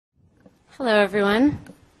Hello, everyone.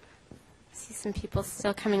 I see some people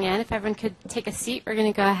still coming in. If everyone could take a seat, we're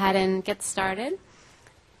going to go ahead and get started.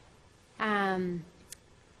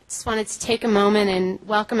 Just wanted to take a moment and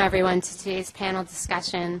welcome everyone to today's panel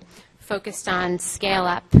discussion focused on Scale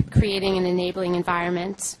Up, Creating an Enabling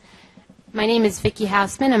Environment. My name is Vicki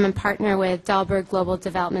Hausman. I'm a partner with Dahlberg Global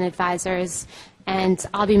Development Advisors, and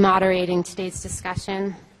I'll be moderating today's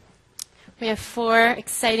discussion. We have 4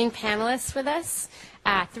 exciting panelists with us.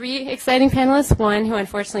 3 exciting panelists, one who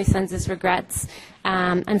unfortunately sends his regrets.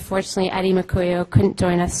 Unfortunately, Eddie Makuyo couldn't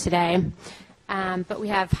join us today. But we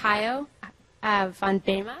have Hayo von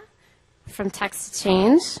Bema from Text to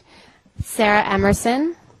Change, Sarah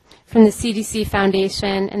Emerson from the CDC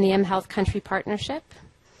Foundation and the mHealth Country Partnership,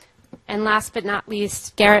 and last but not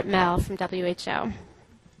least, Garrett Mell from WHO.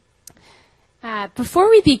 Before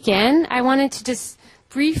we begin, I wanted to just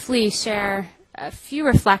briefly share a few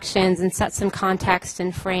reflections and set some context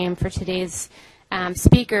and frame for today's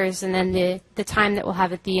speakers, and then the time that we'll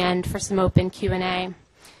have at the end for some open Q&A.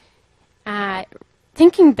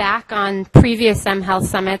 Thinking back on previous mHealth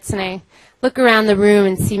summits, and I look around the room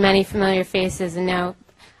and see many familiar faces and know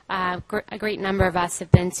a great number of us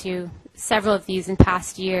have been to several of these in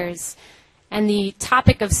past years. And the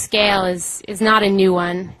topic of scale is not a new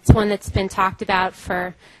one. It's one that's been talked about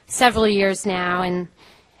for several years now, and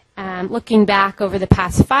looking back over the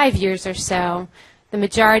past 5 years or so, the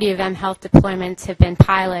majority of mHealth deployments have been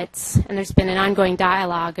pilots, and there's been an ongoing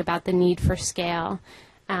dialogue about the need for scale,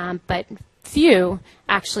 but few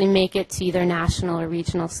actually make it to either national or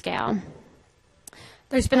regional scale.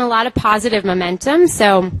 There's been a lot of positive momentum,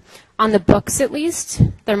 so on the books at least,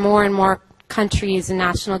 there are more and more countries and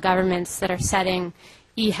national governments that are setting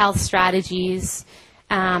e-health strategies,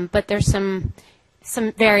 but there's some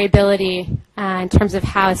variability in terms of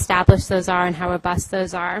how established those are and how robust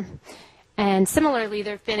those are. And similarly,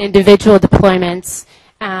 there have been individual deployments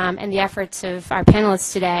and the efforts of our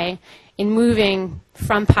panelists today in moving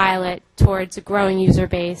from pilot towards a growing user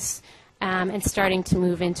base and starting to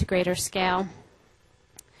move into greater scale.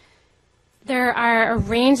 There are a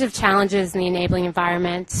range of challenges in the enabling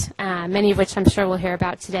environment, many of which I'm sure we'll hear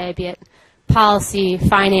about today, be it policy,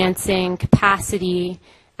 financing, capacity,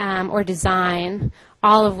 or design,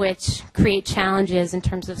 all of which create challenges in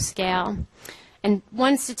terms of scale. And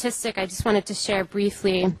one statistic I just wanted to share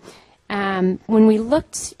briefly, when we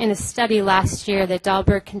looked in a study last year that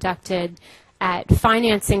Dahlberg conducted at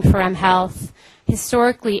financing for mHealth,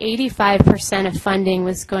 historically 85% of funding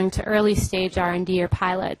was going to early stage R&D or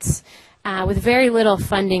pilots, with very little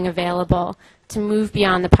funding available to move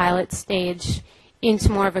beyond the pilot stage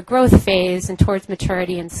into more of a growth phase and towards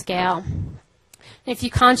maturity and scale. If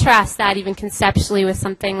you contrast that even conceptually with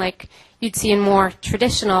something like you'd see in more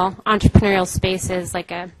traditional entrepreneurial spaces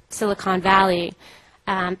like a Silicon Valley,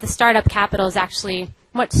 the startup capital is actually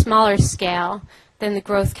much smaller scale than the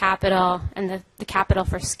growth capital and the capital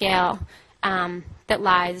for scale that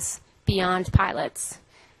lies beyond pilots.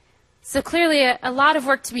 So clearly a lot of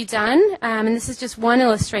work to be done, and this is just one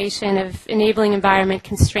illustration of enabling environment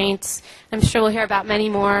constraints. I'm sure we'll hear about many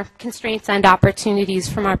more constraints and opportunities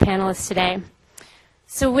from our panelists today.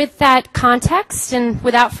 So with that context, and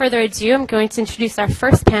without further ado, I'm going to introduce our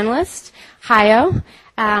first panelist, Hayo,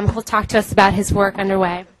 who will talk to us about his work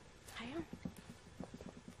underway. Hayo?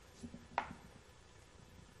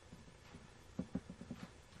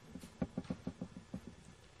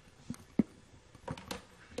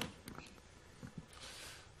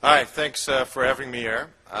 Hi, thanks for having me here.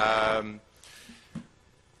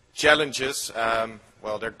 Challenges.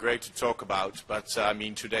 Well, they're great to talk about, but I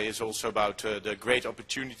mean, today is also about the great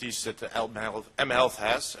opportunities that mHealth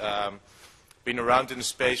has. Been around in the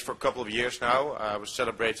space for a couple of years now. We're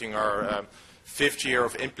celebrating our 5th year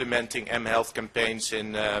of implementing mHealth campaigns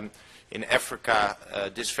in Africa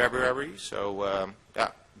this February. So, yeah,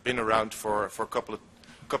 been around for a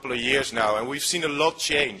couple of years now, and we've seen a lot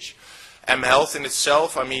change. mHealth in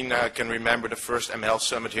itself, I mean, I can remember the first mHealth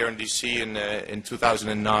summit here in DC in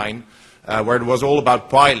 2009. Where it was all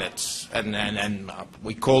about pilots, and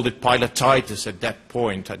we called it pilotitis at that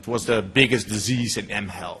point. It was the biggest disease in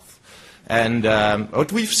mHealth. And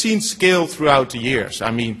what we've seen scale throughout the years,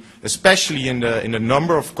 I mean, especially in the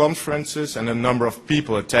number of conferences and the number of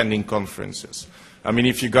people attending conferences. I mean,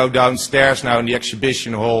 if you go downstairs now in the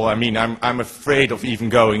exhibition hall, I mean, I'm afraid of even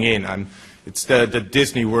going in. It's the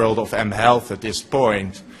Disney World of mHealth at this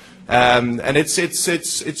point. And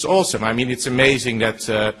it's awesome. I mean, it's amazing that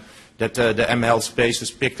the mHealth space has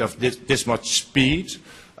picked up this much speed,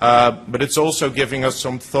 but it's also giving us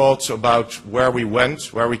some thoughts about where we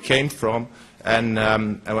went, where we came from, and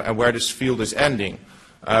where this field is ending.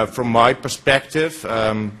 From my perspective,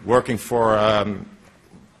 working for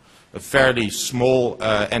a fairly small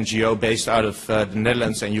NGO based out of the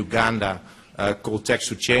Netherlands and Uganda called Text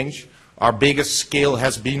to Change, our biggest scale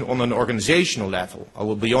has been on an organizational level. I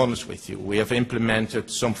will be honest with you. We have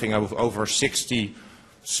implemented something of over 60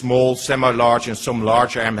 small, semi-large and some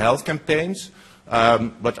larger mHealth campaigns.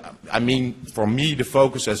 But I mean, for me, the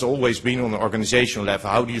focus has always been on the organizational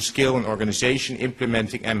level. How do you scale an organization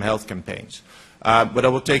implementing mHealth campaigns? But I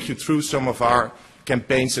will take you through some of our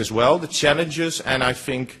campaigns as well, the challenges, and I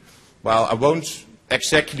think, well, I won't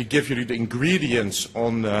exactly give you the ingredients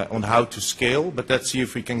on how to scale, but let's see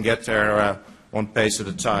if we can get there one pace at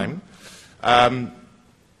a time.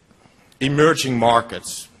 Emerging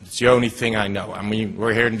markets, it's the only thing I know. I mean,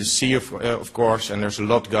 we're here in the sea, of course, and there's a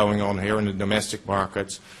lot going on here in the domestic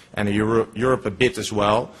markets, and in Europe a bit as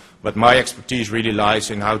well, but my expertise really lies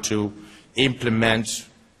in how to implement,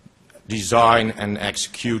 design and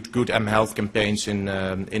execute good mHealth campaigns in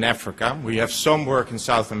Africa. We have some work in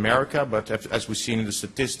South America, but as we've seen in the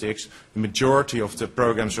statistics, the majority of the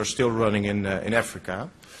programs are still running in Africa.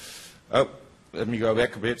 Oh, let me go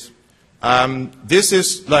back a bit. This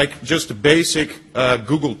is like just a basic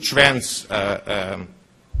Google Trends.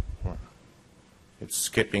 It's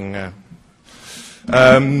skipping.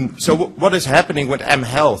 So what is happening with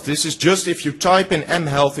mHealth? This is just if you type in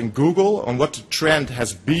mHealth in Google on what the trend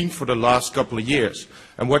has been for the last couple of years.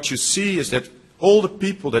 And what you see is that all the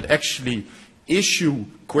people that actually issue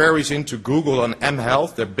queries into Google on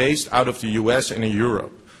mHealth, they're based out of the US and in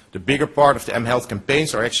Europe. The bigger part of the mHealth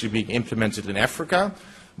campaigns are actually being implemented in Africa.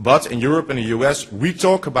 But in Europe and the US, we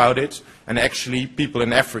talk about it, and actually people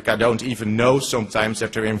in Africa don't even know sometimes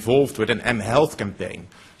that they're involved with an mHealth campaign.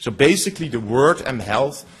 So basically the word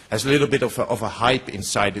mHealth has a little bit of a hype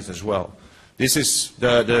inside it as well. This is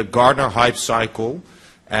the Gartner hype cycle,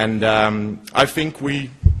 and I think we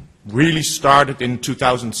really started in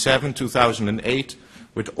 2007, 2008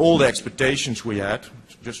 with all the expectations we had.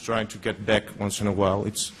 Just trying to get back once in a while.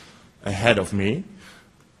 It's ahead of me.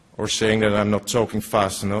 Or saying that I'm not talking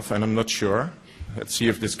fast enough, and I'm not sure. Let's see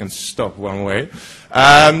if this can stop one way.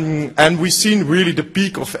 And we've seen really the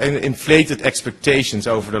peak of inflated expectations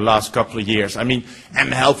over the last couple of years. I mean,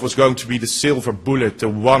 mHealth was going to be the silver bullet, the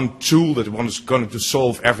one tool that was going to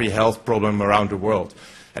solve every health problem around the world.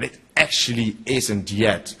 And it actually isn't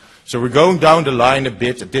yet. So we're going down the line a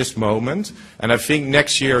bit at this moment, and I think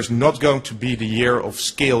next year is not going to be the year of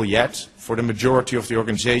scale yet for the majority of the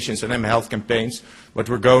organizations and mHealth campaigns, but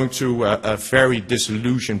we're going to a very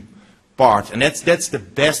disillusioned part. And that's the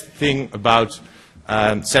best thing about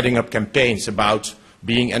setting up campaigns, about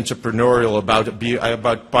being entrepreneurial,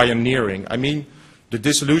 about pioneering. I mean, the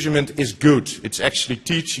disillusionment is good. It's actually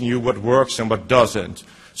teaching you what works and what doesn't.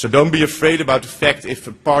 So don't be afraid about the fact if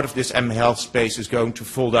a part of this mHealth space is going to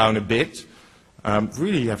fall down a bit. I'm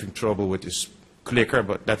really having trouble with this clicker,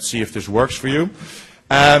 but let's see if this works for you.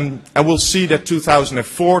 And we'll see that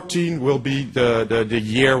 2014 will be the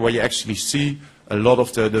year where you actually see a lot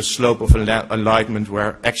of the slope of alignment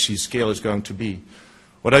where actually scale is going to be.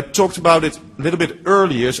 What I talked about it a little bit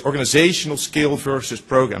earlier is organizational scale versus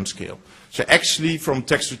program scale. So actually from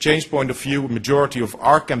Text to Change point of view, a majority of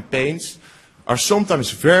our campaigns are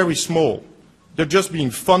sometimes very small. They're just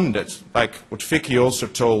being funded, like what Vicky also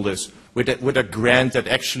told us, with a grant that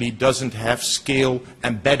actually doesn't have scale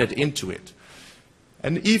embedded into it.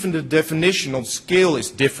 And even the definition of scale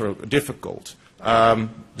is difficult.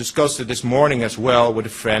 Discussed it this morning as well with a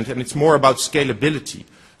friend, and it's more about scalability,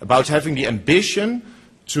 about having the ambition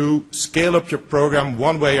to scale up your program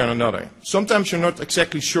one way or another. Sometimes you're not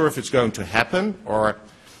exactly sure if it's going to happen, or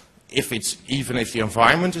even if the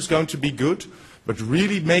environment is going to be good, but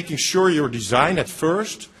really making sure your design at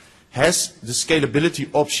first has the scalability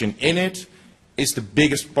option in it is the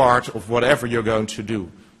biggest part of whatever you're going to do.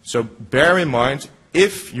 So bear in mind,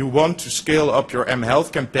 if you want to scale up your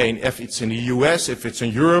mHealth campaign, if it's in the US, if it's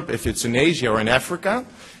in Europe, if it's in Asia or in Africa,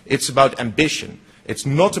 it's about ambition. It's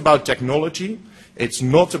not about technology. It's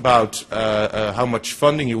not about how much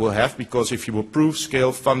funding you will have, because if you approve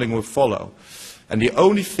scale, funding will follow. And the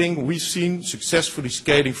only thing we've seen successfully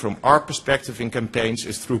scaling from our perspective in campaigns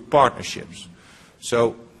is through partnerships.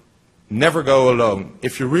 So never go alone.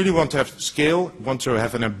 If you really want to have scale, want to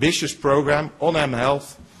have an ambitious program on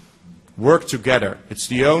mHealth, work together. It's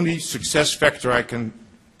the only success factor I can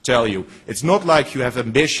tell you. It's not like you have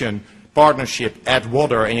ambition, partnership, add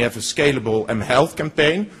water, and you have a scalable mHealth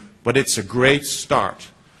campaign, but it's a great start.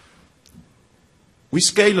 We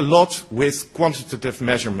scale a lot with quantitative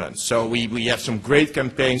measurements. So we have some great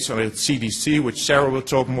campaigns with CDC, which Sarah will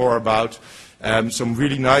talk more about, some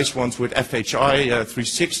really nice ones with FHI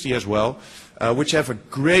 360 as well. which have a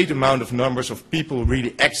great amount of numbers of people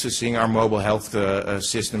really accessing our mobile health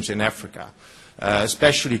systems in Africa.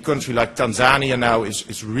 Especially a country like Tanzania now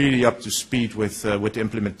is really up to speed with the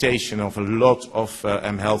implementation of a lot of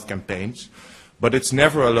mHealth campaigns. But it's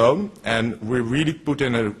never alone, and we really put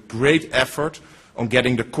in a great effort on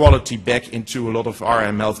getting the quality back into a lot of our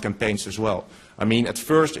mHealth campaigns as well. I mean, at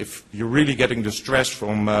first, if you're really getting the stress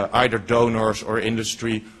from either donors or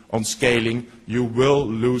industry on scaling, you will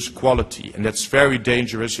lose quality. And that's very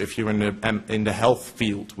dangerous if you're in the health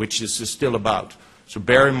field, which this is still about. So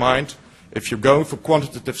bear in mind, if you're going for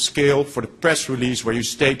quantitative scale, for the press release where you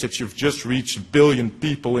state that you've just reached 1 billion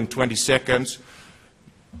people in 20 seconds,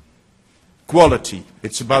 quality.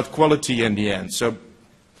 It's about quality in the end. So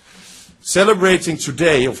celebrating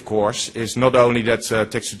today, of course, is not only that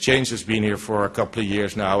Text to Change has been here for a couple of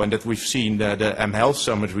years now and that we've seen the mHealth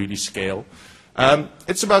Summit really scale.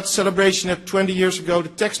 It's about celebration that 20 years ago the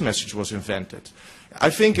text message was invented. I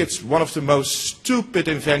think it's one of the most stupid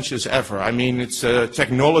inventions ever. I mean, it's a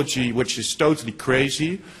technology which is totally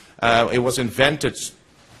crazy. It was invented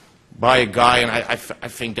by a guy, and I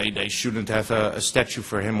think they shouldn't have a statue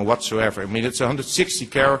for him or whatsoever. I mean, it's 160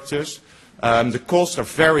 characters. The costs are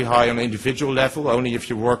very high on an individual level. Only if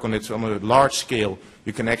you work on it on a large scale,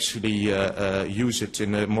 you can actually use it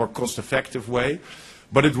in a more cost-effective way.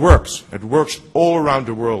 But it works. It works all around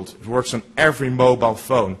the world. It works on every mobile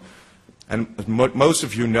phone. And as most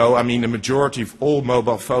of you know, I mean, the majority of all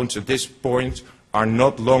mobile phones at this point are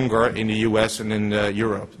not longer in the US and in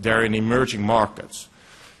Europe. They're in emerging markets.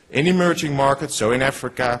 In emerging markets, so in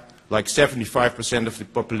Africa, like 75% of the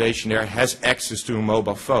population there has access to a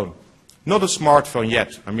mobile phone. Not a smartphone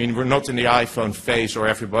yet. I mean, we're not in the iPhone phase or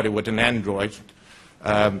everybody with an Android.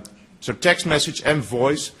 So text message and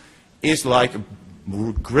voice is like a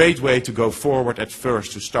great way to go forward at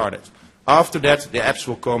first to start it. After that, the apps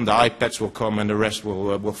will come, the iPads will come, and the rest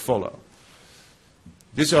will follow.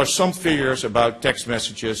 These are some figures about text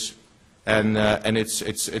messages, and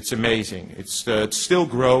it's amazing. It's still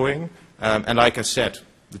growing, and like I said,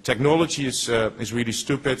 the technology is really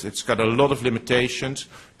stupid. It's got a lot of limitations,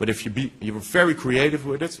 but if you're very creative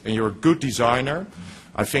with it and you're a good designer,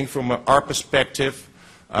 I think from our perspective,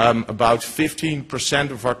 about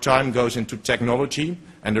 15% of our time goes into technology,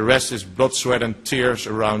 and the rest is blood, sweat, and tears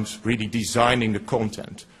around really designing the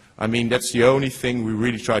content. I mean, that's the only thing we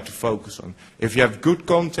really try to focus on. If you have good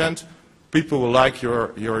content, people will like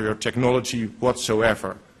your technology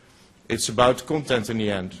whatsoever. It's about content in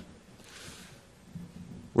the end.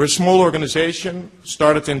 We're a small organization,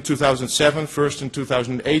 started in 2007, first in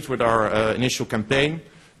 2008 with our initial campaign.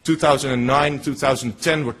 2009,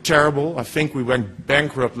 2010 were terrible. I think we went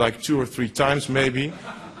bankrupt like 2 or 3 times maybe.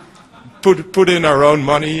 Put in our own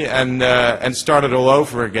money and started all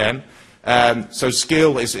over again. So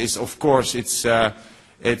scale is of course, I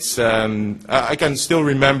can still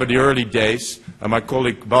remember the early days. My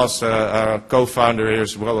colleague Bas, co-founder here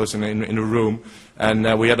as well as in the room,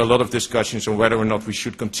 and we had a lot of discussions on whether or not we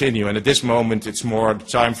should continue. And at this moment, it's more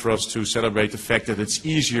time for us to celebrate the fact that it's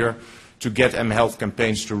easier to get mHealth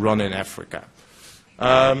campaigns to run in Africa.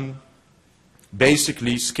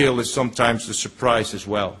 Basically, scale is sometimes the surprise as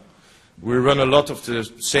well. We run a lot of the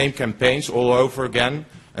same campaigns all over again,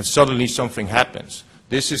 and suddenly something happens.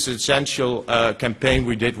 This is an essential campaign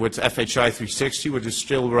we did with FHI 360, which is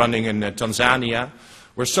still running in Tanzania,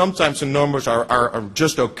 where sometimes the numbers are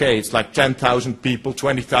just okay. It's like 10,000 people,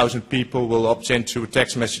 20,000 people will opt into a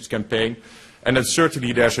text message campaign, and then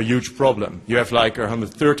certainly there's a huge problem. You have like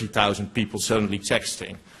 130,000 people suddenly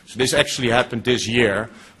texting. So this actually happened this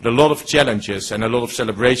year, with a lot of challenges and a lot of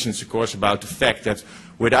celebrations, of course, about the fact that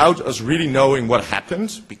without us really knowing what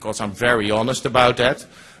happened, because I'm very honest about that,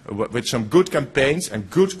 with some good campaigns and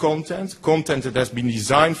good content that has been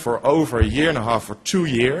designed for over 1.5 years or 2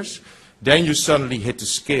 years, then you suddenly hit the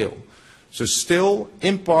scale. So still,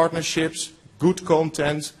 in partnerships, good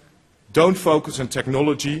content, don't focus on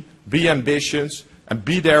technology, be ambitious, and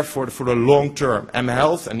be there for the long term.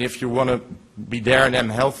 mHealth, and if you want to be there in the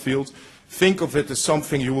mHealth field, think of it as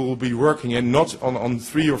something you will be working in, not on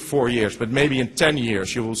 3 or 4 years, but maybe in 10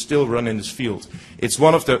 years you will still run in this field. It's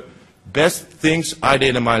one of the best things I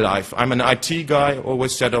did in my life. I'm an IT guy,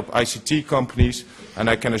 always set up ICT companies, and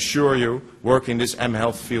I can assure you, working in this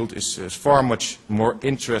mHealth field is far much more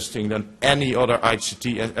interesting than any other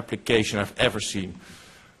ICT application I've ever seen.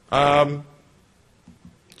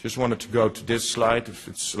 Just wanted to go to this slide, if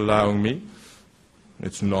it's allowing me.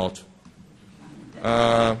 It's not.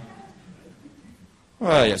 Well,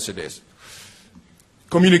 yes, it is.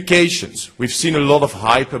 Communications. We've seen a lot of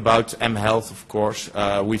hype about mHealth, of course.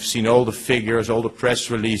 We've seen all the figures, all the press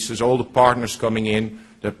releases, all the partners coming in.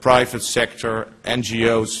 the private sector,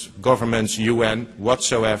 NGOs, governments, UN,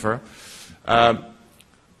 whatsoever.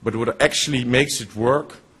 But what actually makes it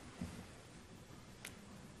work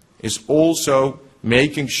is also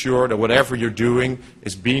making sure that whatever you're doing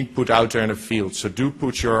is being put out there in the field. So do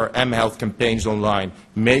put your mHealth campaigns online.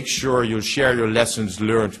 Make sure you share your lessons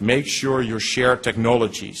learned. Make sure you share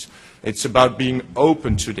technologies. It's about being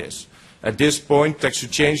open to this. At this point, Text to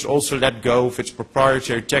Change also let go of its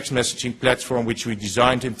proprietary text messaging platform, which we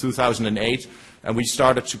designed in 2008, and we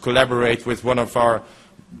started to collaborate with one of our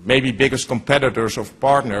maybe biggest competitors or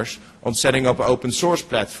partners on setting up open source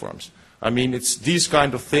platforms. I mean, it's these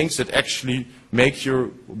kind of things that actually make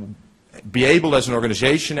you be able as an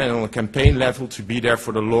organization and on a campaign level to be there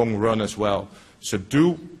for the long run as well. So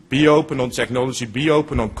do be open on technology, be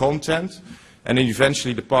open on content, and then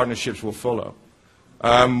eventually the partnerships will follow.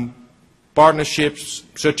 Partnerships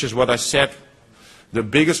such as what I said, the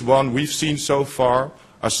biggest one we've seen so far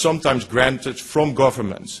are sometimes granted from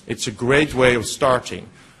governments. It's a great way of starting.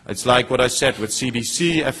 It's like what I said with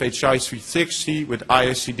CDC, FHI 360, with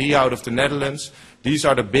ISCD out of the Netherlands. These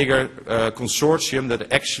are the bigger consortium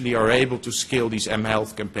that actually are able to scale these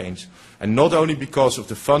mHealth campaigns. And not only because of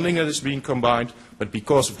the funding that is being combined, but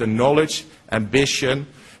because of the knowledge, ambition,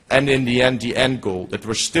 and in the end goal, that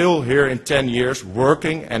we're still here in 10 years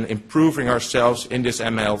working and improving ourselves in this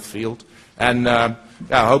mHealth field. And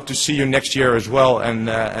I hope to see you next year as well,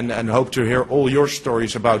 and hope to hear all your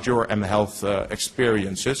stories about your mHealth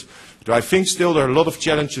experiences. But I think still there are a lot of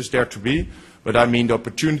challenges there to be, but I mean the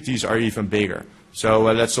opportunities are even bigger. So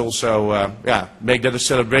let's also make that a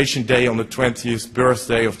celebration day on the 20th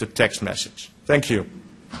birthday of the text message. Thank you.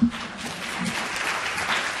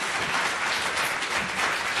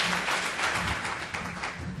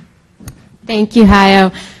 Thank you,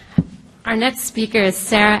 Hayo. Our next speaker is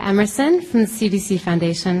Sarah Emerson from the CDC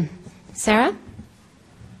Foundation. Sarah?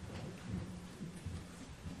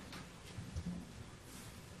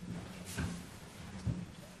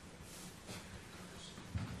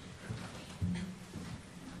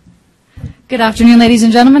 Good afternoon, ladies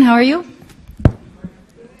and gentlemen. How are you?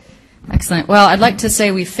 Excellent. Well, I'd like to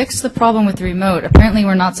say we fixed the problem with the remote. Apparently,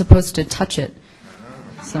 we're not supposed to touch it.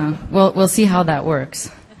 So we'll see how that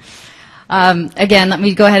works. Again, let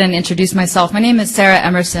me go ahead and introduce myself. My name is Sarah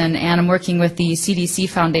Emerson, and I'm working with the CDC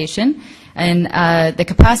Foundation in the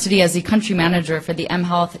capacity as the country manager for the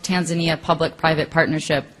mHealth Tanzania Public-Private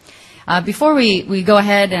Partnership. Before we go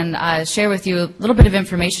ahead and share with you a little bit of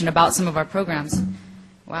information about some of our programs.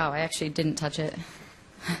 Wow, I actually didn't touch it.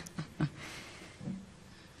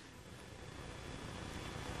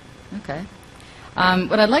 Okay.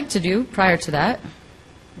 What I'd like to do prior to that,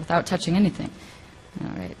 without touching anything.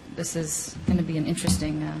 All right, this is going to be an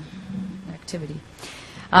interesting activity.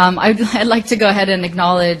 I'd like to go ahead and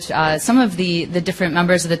acknowledge some of the different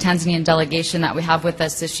members of the Tanzanian delegation that we have with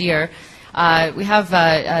us this year. We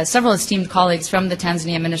have several esteemed colleagues from the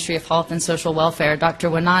Tanzania Ministry of Health and Social Welfare, Dr.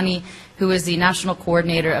 Wanani, who is the National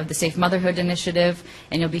Coordinator of the Safe Motherhood Initiative,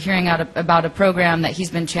 and you'll be hearing about a program that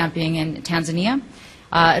he's been championing in Tanzania.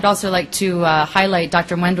 I'd also like to highlight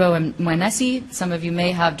Dr. Mwendwa Mwenesi. Some of you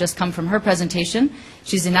may have just come from her presentation.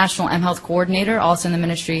 She's the National mHealth Coordinator, also in the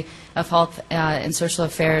Ministry of Health and Social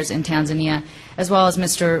Affairs in Tanzania, as well as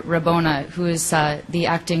Mr. Rabona, who is the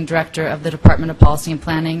Acting Director of the Department of Policy and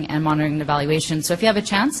Planning and Monitoring and Evaluation. So if you have a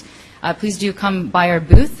chance, please do come by our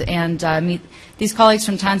booth and meet these colleagues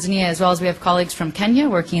from Tanzania, as well as we have colleagues from Kenya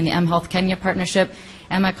working in the mHealth Kenya Partnership,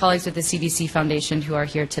 and my colleagues at the CDC Foundation who are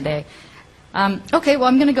here today. Okay, well,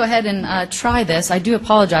 I'm going to go ahead and try this. I do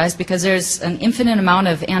apologize because there's an infinite amount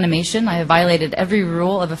of animation. I have violated every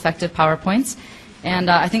rule of effective PowerPoints, and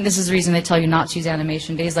I think this is the reason they tell you not to use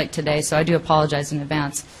animation days like today, so I do apologize in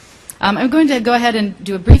advance. I'm going to go ahead and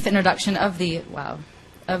do a brief introduction of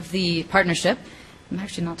the partnership. I'm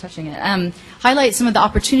actually not touching it. Highlight some of the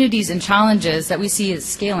opportunities and challenges that we see as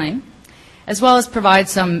scaling, as well as provide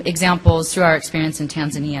some examples through our experience in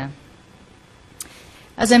Tanzania.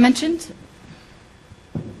 As I mentioned,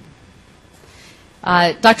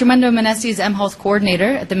 Dr. Mwendwa Mwenesi is mHealth Coordinator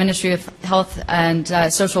at the Ministry of Health and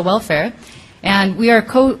Social Welfare, and we are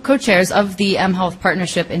co-chairs of the mHealth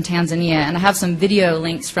Partnership in Tanzania, and I have some video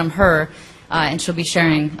links from her, and she'll be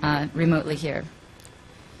sharing remotely here,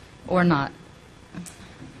 or not.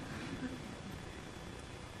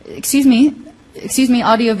 Excuse me,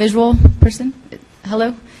 audio-visual person?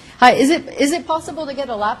 Hello? Hi, is it possible to get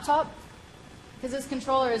a laptop? Because this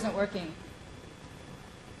controller isn't working.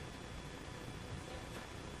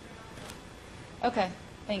 Okay,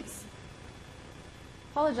 thanks.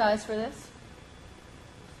 Apologize for this.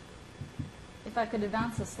 If I could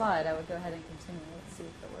advance the slide, I would go ahead and continue. Let's see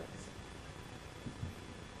if it works.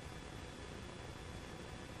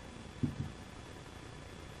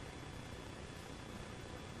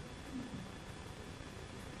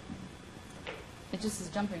 it just is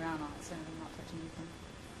jumping around on it, so I'm not touching anything.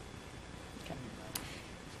 Okay.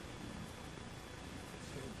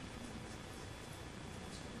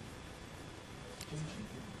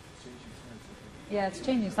 Yeah, it's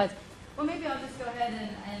changing slides. Well, maybe I'll just go ahead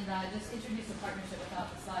and just introduce a partnership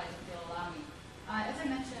without the slides, if you'll allow me. As I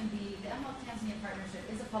mentioned, the mHealth Tanzania partnership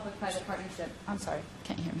is a public-private partnership. I'm sorry,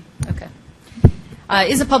 can't hear me. Okay.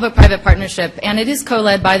 Is a public-private partnership, and it is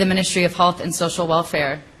co-led by the Ministry of Health and Social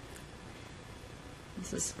Welfare.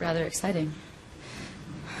 This is rather exciting.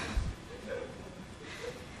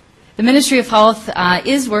 The Ministry of Health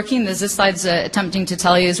is working, as this slide's attempting to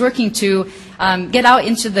tell you, is working to get out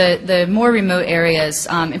into the more remote areas,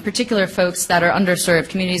 in particular folks that are underserved,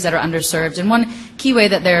 communities that are underserved. And one key way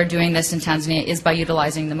that they're doing this in Tanzania is by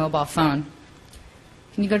utilizing the mobile phone.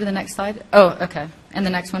 Can you go to the next slide? Oh, okay. And the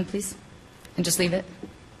next one, please. And just leave it.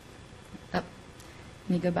 Up.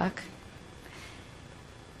 Can you go back?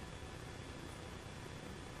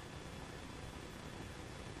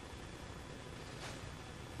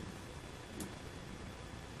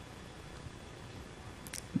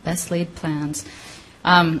 Best laid plans.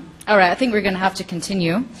 All right, I think we're going to have to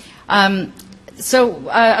continue. I'll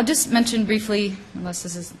just mention briefly, unless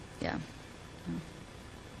this is, yeah.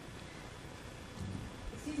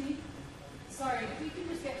 Excuse me. Sorry, if we can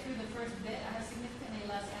just get through the first bit. I have significantly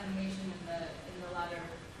less animation in the latter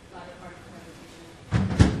part of the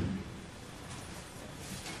presentation.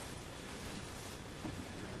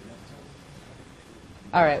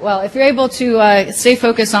 All right, well, if you're able to stay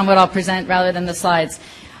focused on what I'll present rather than the slides.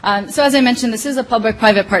 So as I mentioned, this is a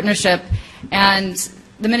public-private partnership, and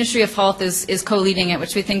the Ministry of Health is co-leading it,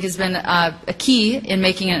 which we think has been a key in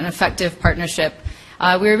making it an effective partnership.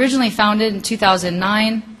 We were originally founded in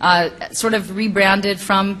 2009, sort of rebranded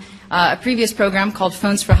from a previous program called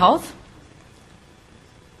Phones for Health.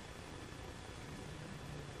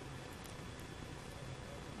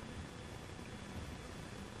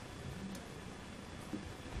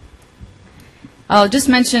 I'll just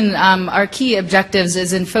mention our key objectives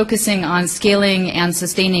is in focusing on scaling and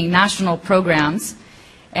sustaining national programs.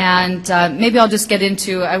 And maybe I'll just get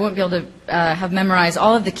into, I won't be able to have memorized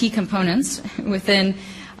all of the key components within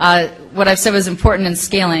what I've said was important in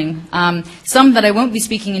scaling. Some that I won't be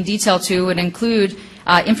speaking in detail to would include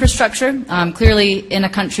infrastructure. Clearly, in a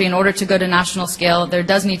country, in order to go to national scale, there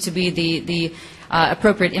does need to be the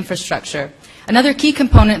appropriate infrastructure. Another key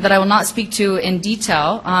component that I will not speak to in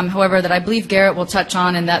detail, however, that I believe Garrett will touch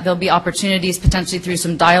on and that there'll be opportunities potentially through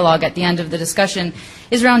some dialogue at the end of the discussion,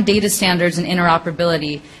 is around data standards and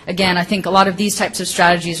interoperability. Again, I think a lot of these types of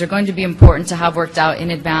strategies are going to be important to have worked out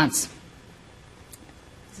in advance.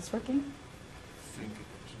 Is this working?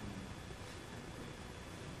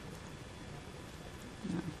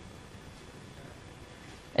 No.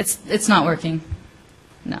 It's not working.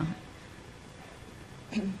 No.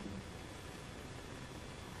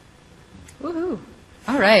 Woohoo!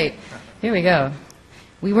 All right, here we go.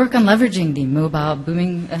 We work on leveraging the mobile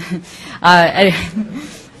booming. All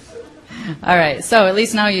right, so at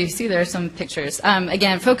least now you see there are some pictures.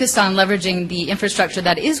 Again, focused on leveraging the infrastructure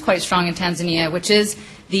that is quite strong in Tanzania, which is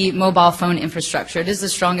the mobile phone infrastructure. It is the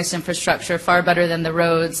strongest infrastructure, far better than the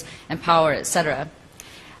roads and power, et cetera.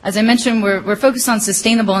 As I mentioned, we're focused on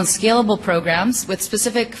sustainable and scalable programs with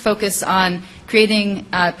specific focus on creating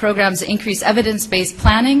programs that increase evidence-based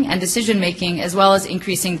planning and decision-making, as well as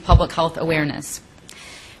increasing public health awareness.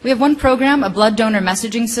 We have one program, a blood donor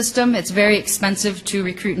messaging system. It's very expensive to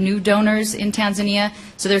recruit new donors in Tanzania,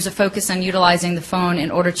 so there's a focus on utilizing the phone in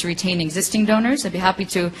order to retain existing donors. I'd be happy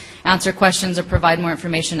to answer questions or provide more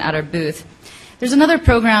information at our booth. There's another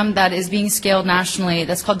program that is being scaled nationally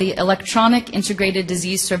that's called the Electronic Integrated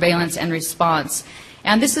Disease Surveillance and Response.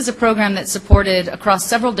 And this is a program that's supported across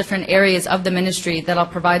several different areas of the ministry that I'll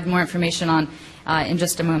provide more information on in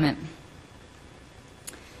just a moment.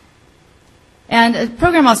 And a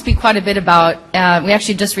program I'll speak quite a bit about, we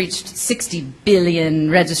actually just reached 60 billion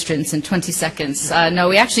registrants in 20 seconds. No,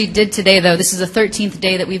 we actually did today, though. This is the 13th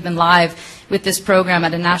day that we've been live with this program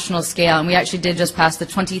at a national scale, and we actually did just pass the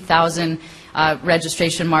 20,000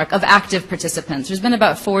 registration mark of active participants. There's been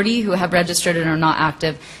about 40 who have registered and are not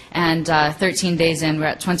active, and 13 days in, we're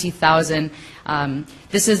at 20,000.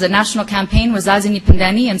 This is a national campaign, Wazazi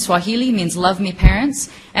Nipendeni in Swahili, means love me parents,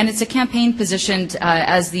 and it's a campaign positioned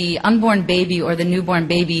as the unborn baby or the newborn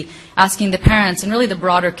baby, asking the parents and really the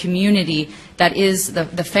broader community that is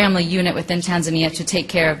the family unit within Tanzania to take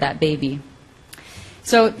care of that baby.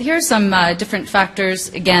 So here are some different factors,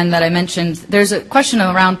 again, that I mentioned. There's a question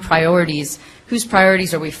around priorities. Whose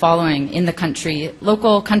priorities are we following in the country?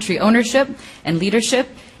 Local country ownership and leadership.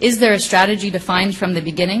 Is there a strategy defined from the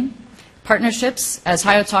beginning? Partnerships, as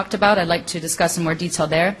Hayo talked about, I'd like to discuss in more detail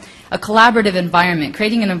there. A collaborative environment,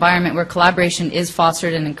 creating an environment where collaboration is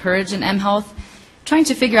fostered and encouraged in mHealth. Trying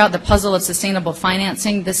to figure out the puzzle of sustainable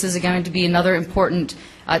financing. This is going to be another important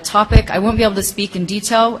topic. I won't be able to speak in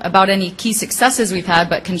detail about any key successes we've had,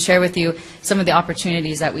 but can share with you some of the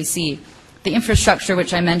opportunities that we see. The infrastructure,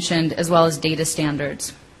 which I mentioned, as well as data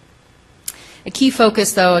standards. A key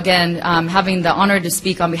focus, though, again, having the honor to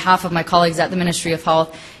speak on behalf of my colleagues at the Ministry of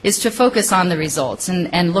Health, is to focus on the results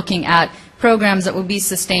and looking at programs that will be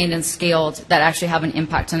sustained and scaled that actually have an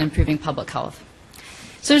impact on improving public health.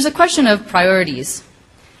 So there's a question of priorities.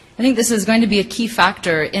 I think this is going to be a key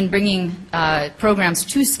factor in bringing programs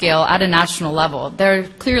to scale at a national level. There are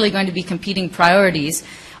clearly going to be competing priorities,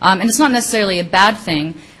 and it's not necessarily a bad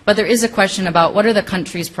thing, but there is a question about what are the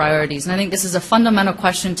country's priorities. And I think this is a fundamental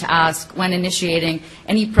question to ask when initiating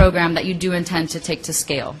any program that you do intend to take to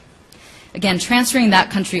scale. Again, transferring that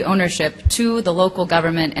country ownership to the local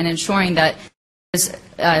government and ensuring that there's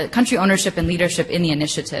country ownership and leadership in the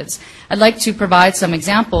initiatives. I'd like to provide some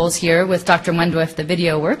examples here with Dr. Mwendwa, if the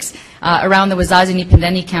video works, around the Wazazi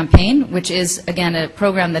Nipendeni campaign, which is, again, a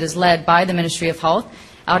program that is led by the Ministry of Health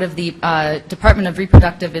out of the Department of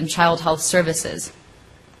Reproductive and Child Health Services.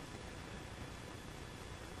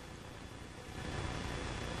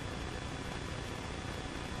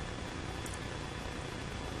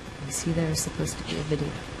 You see there is supposed to be a video.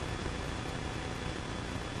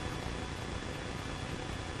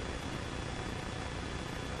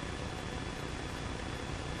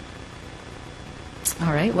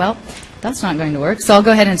 All right, well, that's not going to work. So I'll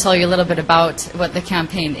go ahead and tell you a little bit about what the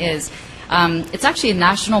campaign is. It's actually a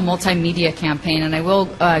national multimedia campaign, and I will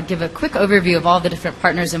give a quick overview of all the different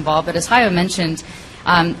partners involved. But as Hayo mentioned,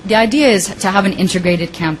 the idea is to have an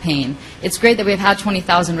integrated campaign. It's great that we've had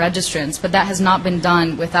 20,000 registrants, but that has not been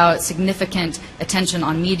done without significant attention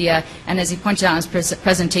on media, and as he pointed out in his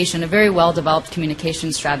presentation, a very well-developed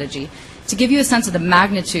communication strategy. To give you a sense of the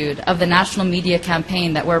magnitude of the national media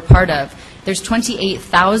campaign that we're a part of, there's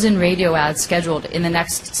 28,000 radio ads scheduled in the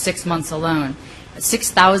next 6 months alone,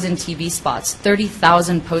 6,000 TV spots,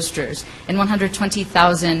 30,000 posters, and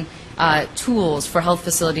 120,000 tools for health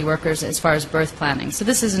facility workers as far as birth planning. So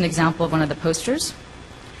this is an example of one of the posters.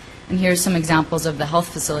 And here's some examples of the health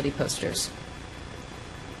facility posters.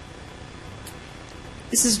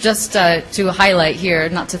 This is just to highlight here,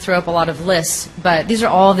 not to throw up a lot of lists, but these are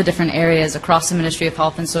all the different areas across the Ministry of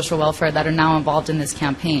Health and Social Welfare that are now involved in this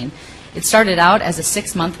campaign. It started out as a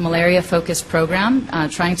 6-month malaria-focused program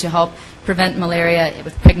trying to help prevent malaria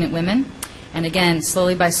with pregnant women. And again,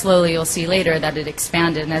 slowly by slowly, you'll see later that it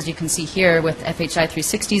expanded. And as you can see here with FHI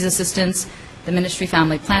 360's assistance, the Ministry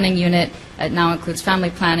Family Planning Unit, it now includes family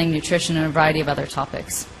planning, nutrition, and a variety of other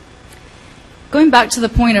topics. Going back to the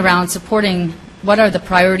point around supporting what are the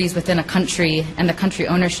priorities within a country and the country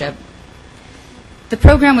ownership, the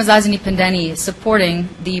program was Wazazi Nipendeni supporting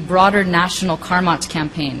the broader national Karmat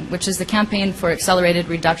campaign, which is the campaign for accelerated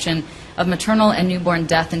reduction of maternal and newborn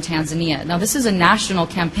death in Tanzania. Now, this is a national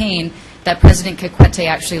campaign that President Kikwete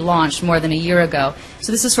actually launched more than a year ago.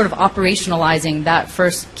 So this is sort of operationalizing that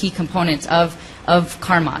first key component of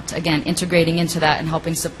Karmat, again, integrating into that and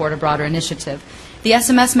helping support a broader initiative. The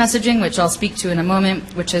SMS messaging, which I'll speak to in a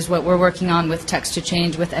moment, which is what we're working on with Text to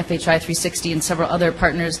Change, with FHI 360 and several other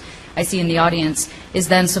partners I see in the audience, is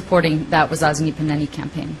then supporting that Wazazi Nipendeni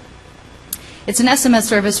campaign. It's an SMS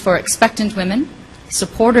service for expectant women,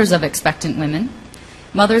 supporters of expectant women,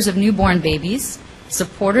 mothers of newborn babies,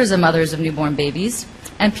 supporters of mothers of newborn babies,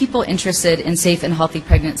 and people interested in safe and healthy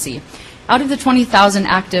pregnancy. Out of the 20,000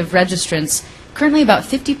 active registrants, currently about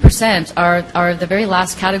 50% are the very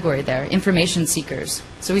last category there, information seekers.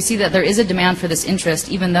 So we see that there is a demand for this interest,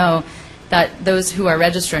 even though that those who are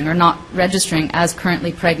registering are not registering as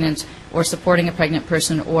currently pregnant or supporting a pregnant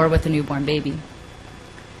person or with a newborn baby.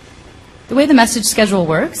 The way the message schedule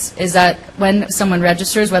works is that when someone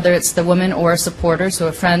registers, whether it's the woman or a supporter, so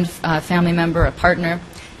a friend, a family member, a partner,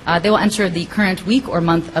 they will enter the current week or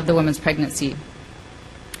month of the woman's pregnancy,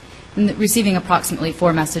 receiving approximately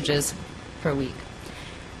 4 messages per week.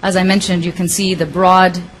 As I mentioned, you can see the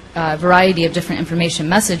broad variety of different information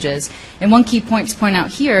messages. And one key point to point out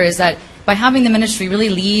here is that by having the ministry really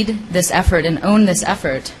lead this effort and own this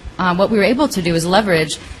effort, what we were able to do is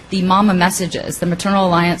leverage the MAMA messages, the Maternal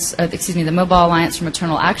Alliance, the Mobile Alliance for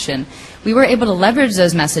Maternal Action. We were able to leverage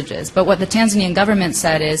those messages, but what the Tanzanian government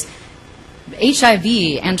said is HIV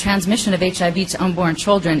and transmission of HIV to unborn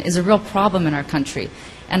children is a real problem in our country.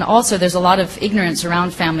 And also there's a lot of ignorance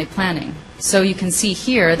around family planning. So you can see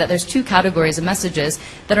here that there's 2 categories of messages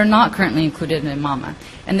that are not currently included in MAMA.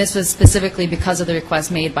 And this was specifically because of the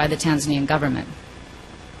request made by the Tanzanian government.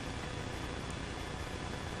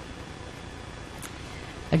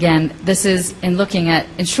 Again, this is in looking at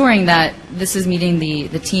ensuring that this is meeting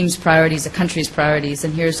the team's priorities, the country's priorities.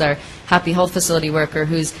 And here's our happy health facility worker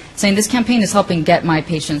who's saying this campaign is helping get my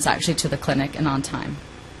patients actually to the clinic and on time.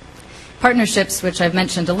 Partnerships, which I've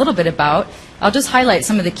mentioned a little bit about, I'll just highlight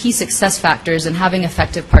some of the key success factors in having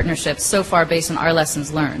effective partnerships so far based on our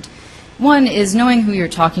lessons learned. One is knowing who you're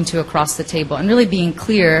talking to across the table and really being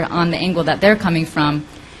clear on the angle that they're coming from,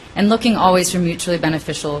 and looking always for mutually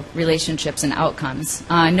beneficial relationships and outcomes.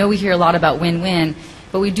 I know we hear a lot about win-win,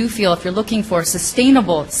 but we do feel if you're looking for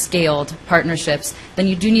sustainable, scaled partnerships, then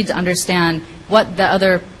you do need to understand what the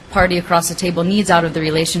other party across the table needs out of the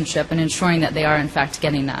relationship and ensuring that they are, in fact,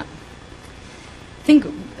 getting that. I think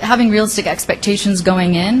having realistic expectations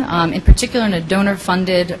going in particular in a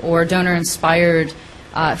donor-funded or donor-inspired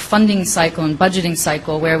funding cycle and budgeting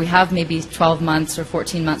cycle where we have maybe 12 months or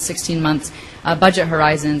 14 months, 16 months budget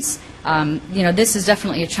horizons. This is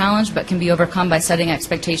definitely a challenge but can be overcome by setting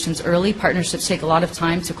expectations early. Partnerships take a lot of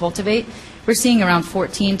time to cultivate. We're seeing around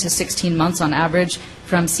 14 to 16 months on average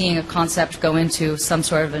from seeing a concept go into some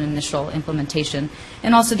sort of an initial implementation.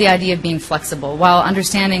 And also the idea of being flexible. While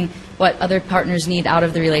understanding what other partners need out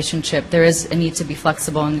of the relationship, there is a need to be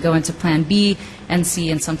flexible and go into plan B and C,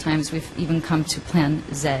 and sometimes we've even come to plan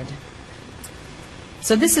Z.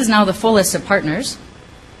 So this is now the full list of partners.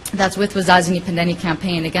 That's with Wazazi Nipendeni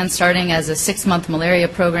campaign. Again, starting as a 6-month malaria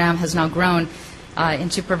program, has now grown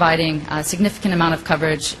into providing a significant amount of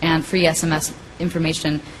coverage and free SMS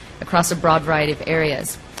information across a broad variety of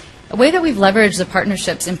areas. A way that we've leveraged the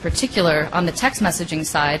partnerships in particular on the text messaging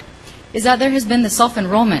side is that there has been the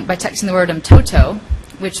self-enrollment by texting the word mtoto,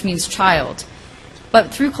 which means child.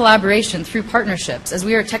 But through collaboration, through partnerships, as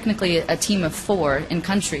we are technically a team of 4 in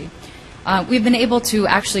country, we've been able to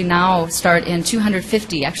actually now start in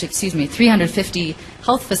 350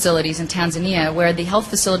 health facilities in Tanzania where the health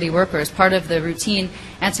facility workers, part of the routine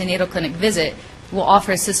antenatal clinic visit, will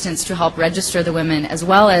offer assistance to help register the women as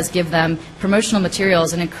well as give them promotional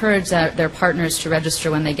materials and encourage their partners to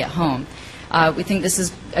register when they get home. We think this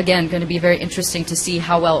is, again, going to be very interesting to see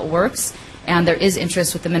how well it works, and there is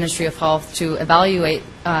interest with the Ministry of Health to evaluate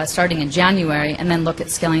starting in January and then look at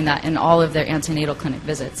scaling that in all of their antenatal clinic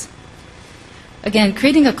visits. Again,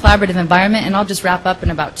 creating a collaborative environment, and I'll just wrap up in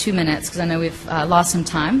about 2 minutes because I know we've lost some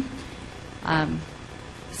time.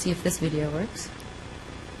 See if this video works.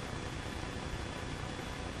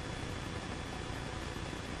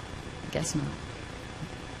 I guess not.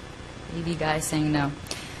 AV guy saying no.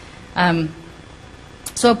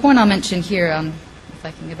 So a point I'll mention here, if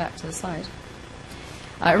I can get back to the slide,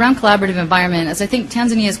 around collaborative environment, as I think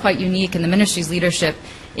Tanzania is quite unique in the ministry's leadership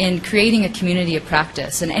in creating a community of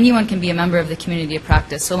practice, and anyone can be a member of the community of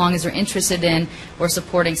practice so long as they're interested in or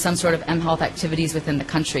supporting some sort of mHealth activities within the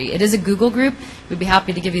country. It is a Google group. We'd be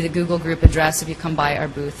happy to give you the Google group address if you come by our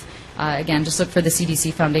booth. Again, just look for the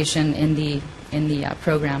CDC Foundation in the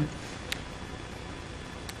program.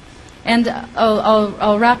 And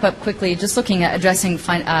I'll wrap up quickly just looking at addressing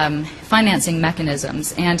financing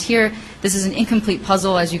mechanisms. And here, this is an incomplete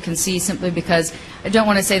puzzle, as you can see, simply because I don't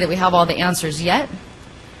want to say that we have all the answers yet.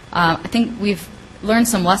 I think we've learned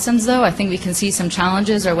some lessons, though. I think we can see some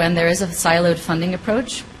challenges or when there is a siloed funding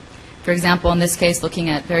approach. For example, in this case, looking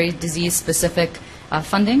at very disease-specific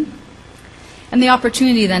funding. And the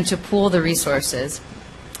opportunity then to pool the resources.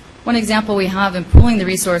 One example we have in pooling the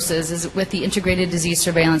resources is with the Integrated Disease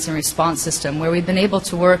Surveillance and Response System, where we've been able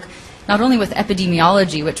to work not only with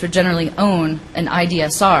epidemiology, which would generally own an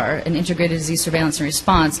IDSR, an Integrated Disease Surveillance and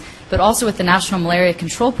Response, but also with the National Malaria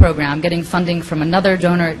Control Program, getting funding from another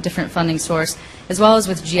donor, different funding source, as well as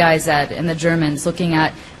with GIZ and the Germans, looking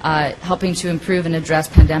at helping to improve and address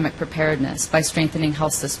pandemic preparedness by strengthening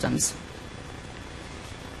health systems.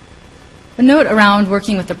 A note around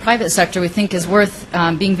working with the private sector we think is worth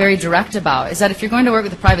being very direct about is that if you're going to work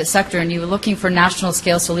with the private sector and you're looking for national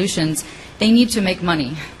scale solutions, they need to make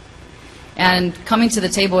money. And coming to the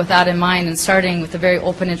table with that in mind and starting with a very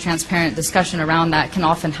open and transparent discussion around that can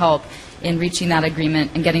often help in reaching that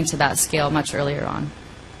agreement and getting to that scale much earlier on.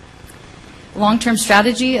 Long-term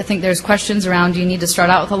strategy, I think there's questions around do you need to start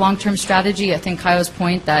out with a long-term strategy. I think Kaio's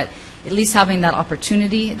point that at least having that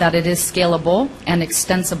opportunity, that it is scalable and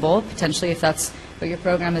extensible, potentially if that's what your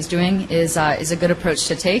program is doing, is a good approach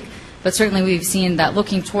to take. But certainly we've seen that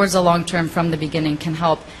looking towards the long term from the beginning can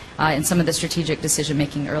help in some of the strategic decision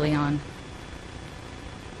making early on.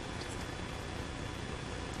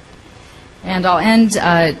 And I'll end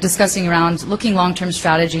discussing around looking long-term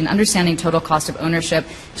strategy and understanding total cost of ownership,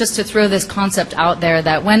 just to throw this concept out there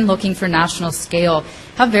that when looking for national scale,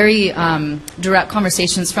 have very direct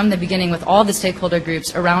conversations from the beginning with all the stakeholder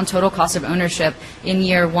groups around total cost of ownership in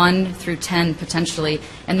year 1 through 10 potentially,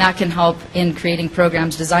 and that can help in creating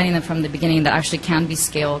programs, designing them from the beginning that actually can be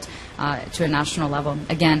scaled to a national level.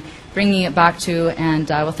 Again, bringing it back to, and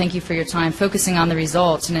well, thank you for your time, focusing on the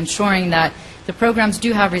results and ensuring that the programs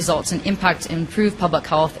do have results and impact and improve public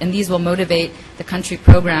health, and these will motivate the country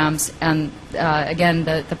programs and, again,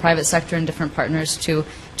 the private sector and different partners to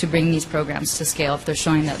bring these programs to scale if they're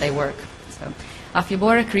showing that they work. So,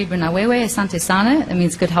 Afyabora karibu na wewe, asante sana. It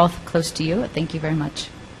means good health close to you. Thank you very much.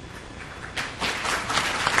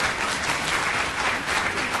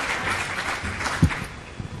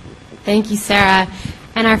 Thank you, Sarah.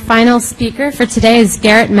 And our final speaker for today is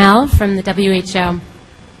Garrett Mell from the WHO.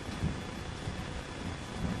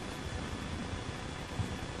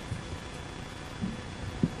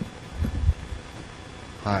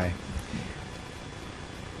 Hi.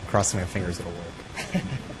 Crossing my fingers it'll work.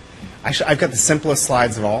 Actually, I've got the simplest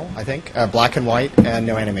slides of all, I think. Black and white and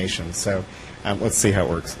no animation. So let's see how it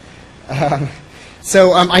works. I'm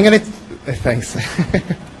going to... Thanks.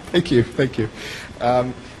 Thank you.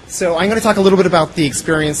 So I'm going to talk a little bit about the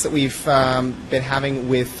experience that we've been having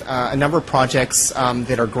with a number of projects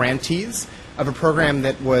that are grantees of a program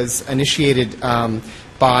that was initiated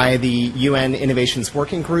by the UN Innovations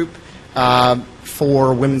Working Group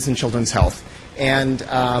for Women's and Children's Health. And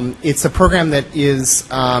it's a program that is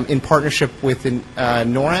in partnership with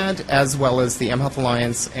NORAD as well as the mHealth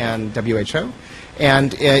Alliance and WHO.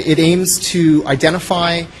 And it aims to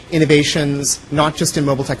identify innovations not just in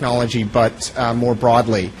mobile technology but more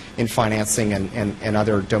broadly in financing and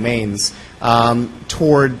other domains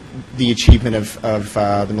toward the achievement of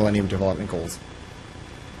the Millennium Development Goals.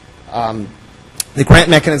 The grant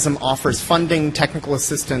mechanism offers funding, technical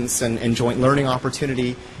assistance, and joint learning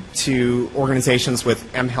opportunity to organizations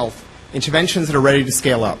with mHealth interventions that are ready to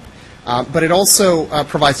scale up. But it also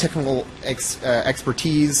provides technical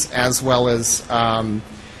expertise as well as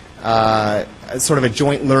sort of a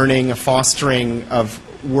joint learning, a fostering of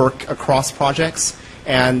work across projects.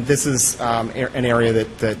 And this is an area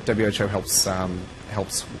that WHO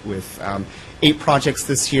helps with 8 projects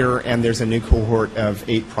this year, and there's a new cohort of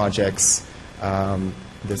 8 projects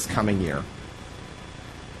this coming year.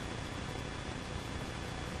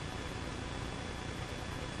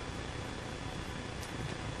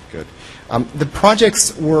 Good. The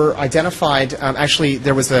projects were identified, actually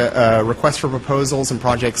there was a request for proposals and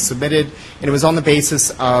projects submitted, and it was on the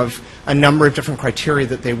basis of a number of different criteria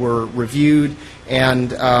that they were reviewed,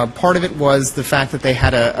 and part of it was the fact that they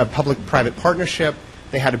had a public-private partnership,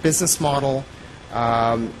 they had a business model,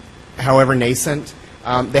 however nascent,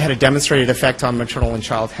 they had a demonstrated effect on maternal and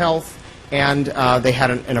child health, and they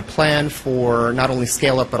had a plan for not only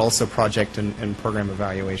scale-up but also project and program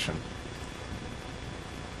evaluation.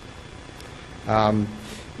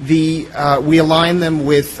 We align them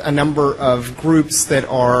with a number of groups that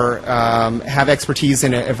have expertise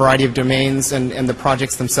in a variety of domains, and the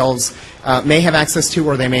projects themselves may have access to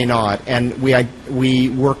or they may not. And we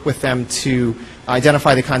work with them to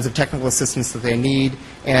identify the kinds of technical assistance that they need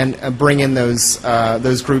and bring in those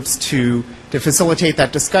groups to facilitate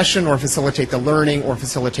that discussion or facilitate the learning or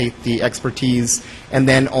facilitate the expertise, and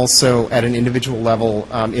then also at an individual level,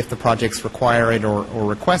 if the projects require it or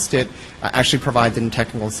request it, actually provide them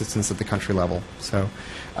technical assistance at the country level. So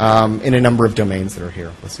in a number of domains that are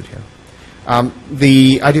here, listed here.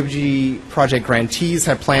 The IWG project grantees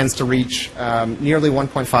have plans to reach nearly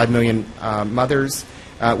 1.5 million mothers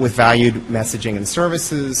with valued messaging and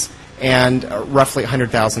services, and roughly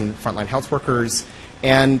 100,000 frontline health workers,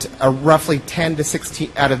 and roughly 10 to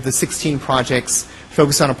 16 out of the 16 projects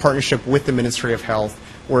focus on a partnership with the Ministry of Health,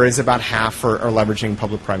 whereas about half are leveraging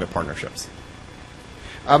public-private partnerships.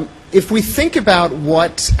 If we think about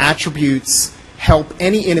what attributes help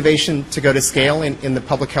any innovation to go to scale in the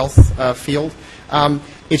public health field,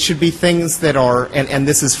 it should be things that are, and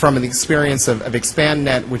this is from an experience of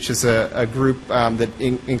ExpandNet, which is a group that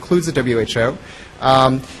includes the WHO,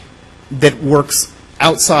 that works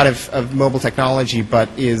outside of mobile technology, but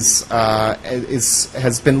has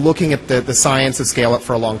been looking at the science of scale-up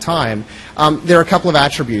for a long time. There are a couple of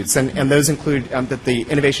attributes, and those include that the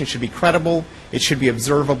innovation should be credible, it should be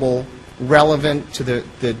observable, relevant to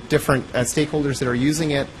the different stakeholders that are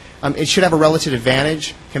using it. It should have a relative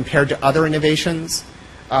advantage compared to other innovations.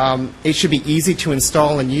 It should be easy to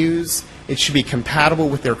install and use. It should be compatible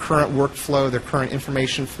with their current workflow, their current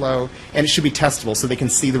information flow, and it should be testable so they can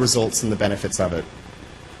see the results and the benefits of it.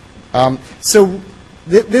 So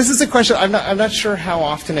This is a question, I'm not sure how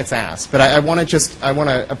often it's asked, but I want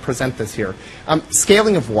to present this here.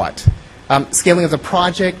 Scaling of what? Scaling of the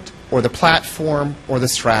project, or the platform, or the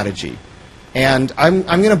strategy. And I'm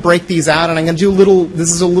going to break these out, and I'm going to do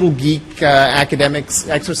this is a little geek academics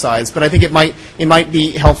exercise, but I think it might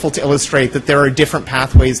be helpful to illustrate that there are different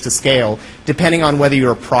pathways to scale, depending on whether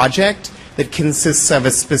you're a project that consists of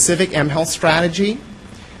a specific mHealth strategy,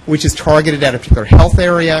 which is targeted at a particular health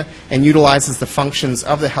area and utilizes the functions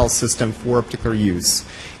of the health system for a particular use,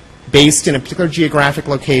 based in a particular geographic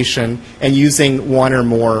location and using one or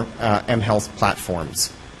more mHealth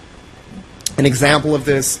platforms. An example of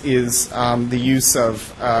this is the use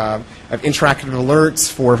of interactive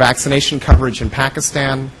alerts for vaccination coverage in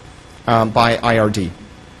Pakistan by IRD.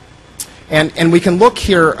 And we can look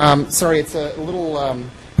here, sorry, it's a little,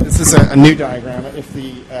 this is a new diagram. If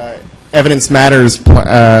the Evidence Matters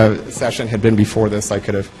session had been before this, I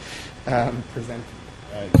could have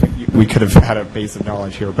we could have had a base of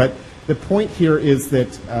knowledge here. But the point here is that,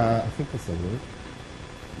 I think this will work.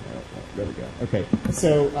 There we go. Okay.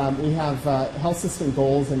 So we have health system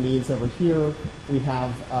goals and needs over here. We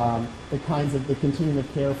have the kinds of the continuum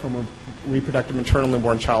of care from reproductive, maternal,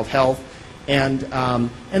 newborn child health, and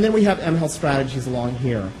then we have mHealth strategies along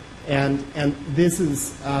here. And this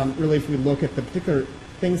is really, if we look at the particular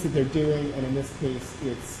things that they're doing, and in this case,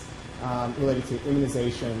 it's related to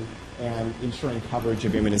immunization and ensuring coverage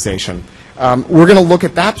of immunization. We're going to look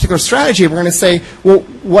at that particular strategy, and we're going to say, well,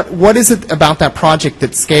 what is it about that project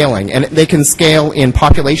that's scaling? And they can scale in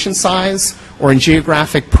population size, or in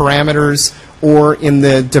geographic parameters, or in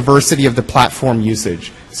the diversity of the platform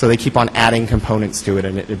usage. So they keep on adding components to it,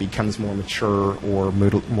 and it becomes more mature or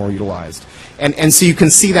more utilized. And so you can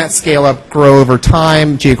see that scale up grow over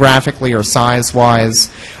time, geographically or size-wise.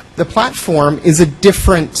 The platform is a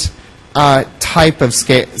different type of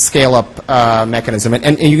scale-up mechanism,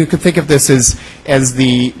 and you can think of this as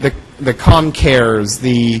the ComCares,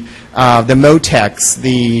 the Motex,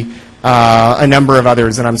 a number of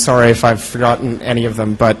others, and I'm sorry if I've forgotten any of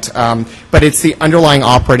them, but it's the underlying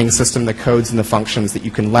operating system, the codes and the functions that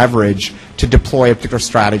you can leverage to deploy a particular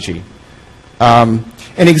strategy.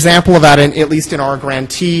 An example of that, at least in our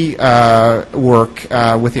grantee work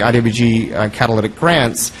with the IWG catalytic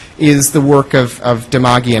grants, is the work of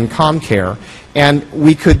Demagi and ComCare. And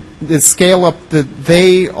we could, the scale up that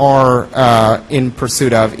they are in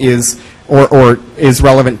pursuit of is, or is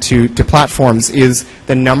relevant to platforms, is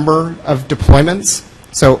the number of deployments.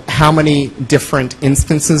 So how many different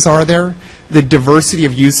instances are there? The diversity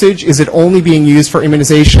of usage, is it only being used for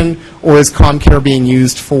immunization, or is ComCare being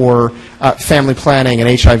used for family planning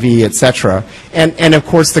and HIV, et cetera? And of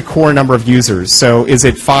course the core number of users. So is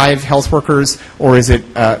it 5 health workers, or is it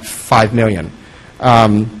 5 million?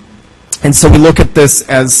 And so we look at this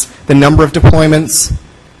as the number of deployments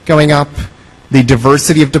going up, the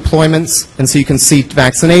diversity of deployments, and so you can see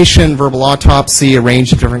vaccination, verbal autopsy, a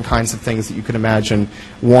range of different kinds of things that you could imagine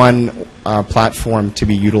one platform to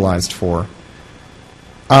be utilized for,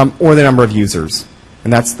 or the number of users,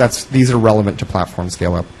 and these are relevant to platform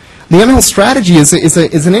scale up. The mHealth strategy is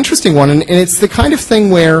an interesting one, and it's the kind of thing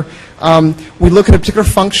where we look at a particular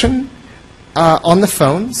function on the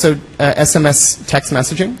phone, so SMS text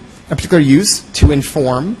messaging, a particular use to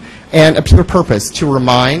inform, and a particular purpose to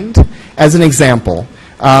remind, as an example,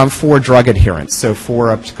 for drug adherence, so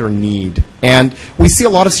for a particular need. And we see a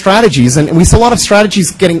lot of strategies, and we see a lot of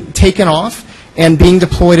strategies getting taken off and being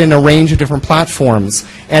deployed in a range of different platforms.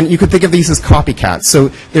 And you could think of these as copycats. So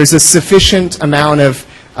there's a sufficient amount of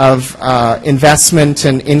investment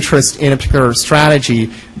and interest in a particular strategy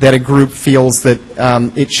that a group feels that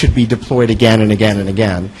it should be deployed again and again and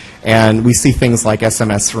again. And we see things like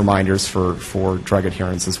SMS reminders for drug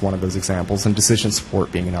adherence as one of those examples, and decision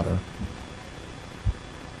support being another.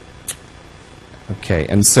 Okay,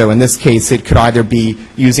 and so in this case, it could either be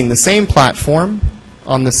using the same platform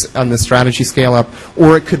on the strategy scale up,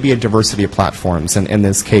 or it could be a diversity of platforms. And in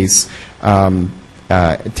this case,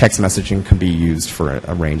 text messaging can be used for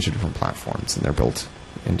a range of different platforms, and they're built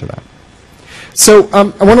into that. So I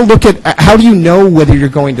want to look at how do you know whether you're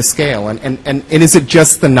going to scale, and is it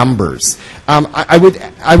just the numbers? I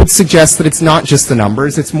would suggest that it's not just the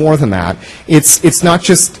numbers. It's more than that. It's not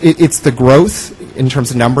just it's the growth in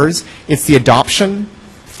terms of numbers. It's the adoption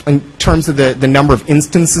in terms of the number of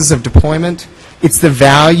instances of deployment. It's the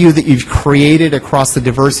value that you've created across the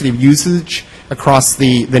diversity of usage, across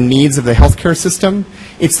the needs of the healthcare system.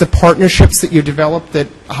 It's the partnerships that you developed that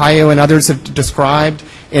Hayo and others have described,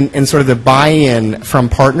 and sort of the buy-in from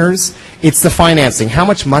partners. It's the financing. How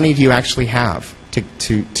much money do you actually have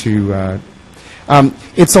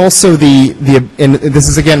It's also and this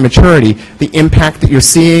is again maturity, the impact that you're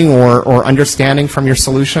seeing or understanding from your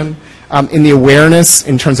solution, in the awareness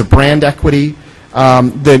in terms of brand equity,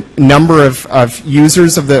 the number of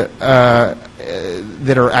users of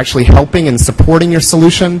that are actually helping and supporting your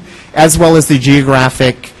solution, as well as the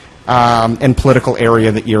geographic and political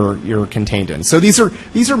area that you're contained in. So these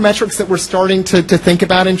are metrics that we're starting to think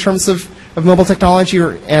about in terms of mobile technology,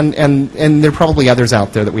 and there are probably others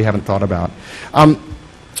out there that we haven't thought about.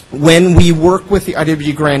 When we work with the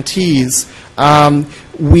IWG grantees,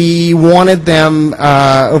 we wanted them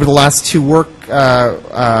over the last two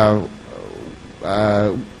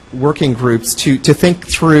working groups to think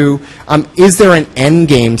through, is there an end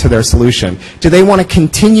game to their solution? Do they want to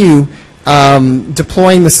continue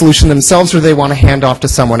deploying the solution themselves, or do they want to hand off to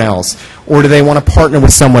someone else? Or do they want to partner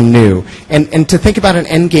with someone new? And to think about an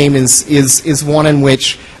end game is one in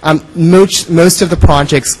which most of the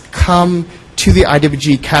projects come to the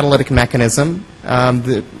IWG catalytic mechanism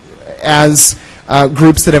as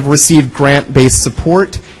groups that have received grant-based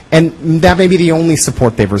support, and that may be the only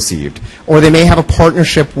support they've received. Or they may have a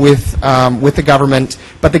partnership with the government,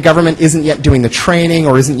 but the government isn't yet doing the training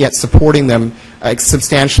or isn't yet supporting them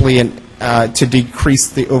substantially to decrease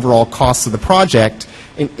the overall cost of the project.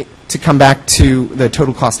 To come back to the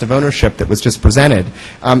total cost of ownership that was just presented,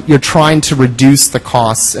 you're trying to reduce the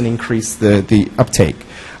costs and increase the uptake.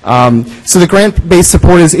 So the grant-based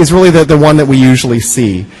support is really the one that we usually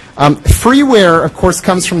see. Freeware, of course,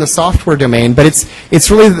 comes from the software domain, but it's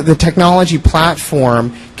really the technology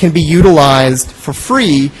platform can be utilized for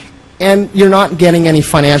free, and you're not getting any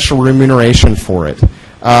financial remuneration for it.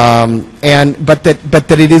 But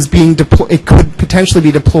that it is being it could potentially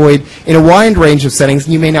be deployed in a wide range of settings,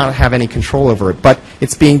 and you may not have any control over it. But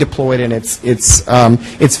it's being deployed, and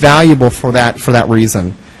it's valuable for that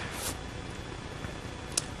reason.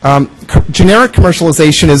 Generic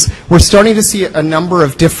commercialization is, we're starting to see a number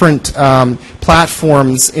of different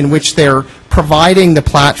platforms in which they're providing the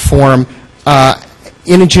platform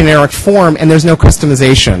in a generic form, and there's no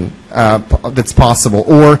customization that's possible,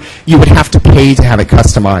 or you would have to pay to have it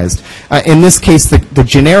customized. In this case, the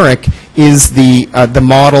generic is the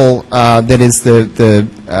model that is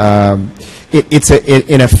it's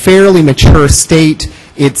in a fairly mature state.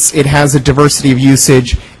 It has a diversity of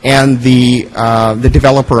usage, and the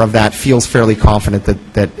developer of that feels fairly confident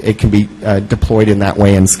that it can be deployed in that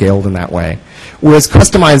way and scaled in that way. Whereas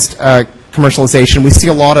customized commercialization, we see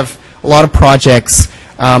a lot of projects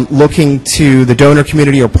looking to the donor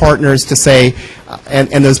community or partners to say,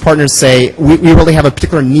 and those partners say, we really have a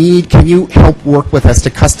particular need. Can you help work with us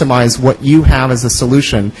to customize what you have as a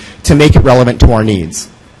solution to make it relevant to our needs?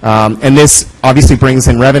 And this obviously brings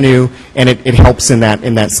in revenue, and it helps in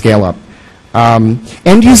that scale up.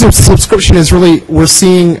 End user subscription is really, we're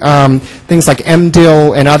seeing things like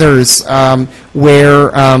MDIL and others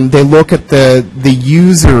where they look at the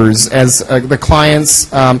users as the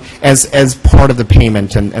clients as part of the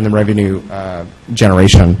payment and the revenue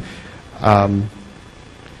generation.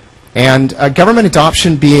 And government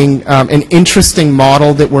adoption being an interesting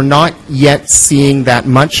model that we're not yet seeing that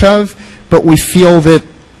much of, but we feel that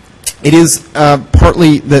it is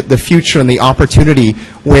partly the future and the opportunity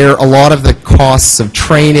where a lot of the costs of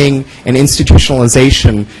training and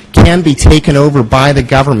institutionalization can be taken over by the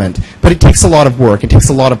government. But it takes a lot of work. It takes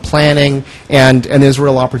a lot of planning, and there's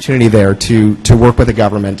real opportunity there to work with the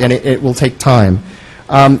government, and it will take time.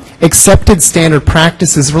 Accepted standard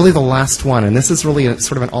practice is really the last one, and this is really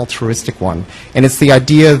sort of an altruistic one. And it's the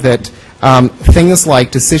idea that things like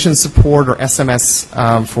decision support or SMS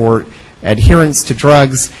for adherence to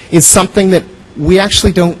drugs is something that we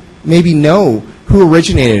actually don't maybe know who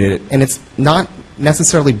originated it, and it's not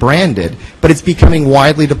necessarily branded, but it's becoming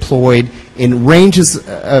widely deployed in ranges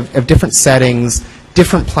of different settings,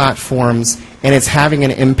 different platforms, and it's having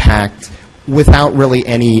an impact without really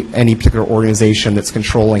any particular organization that's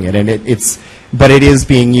controlling it. And but it is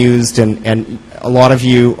being used, and a lot of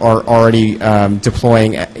you are already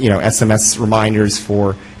deploying SMS reminders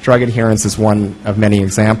for drug adherence is one of many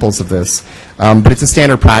examples of this. But it's a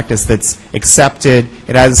standard practice that's accepted.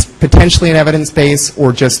 It has potentially an evidence base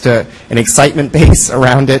or just an excitement base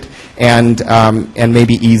around it, and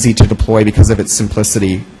maybe easy to deploy because of its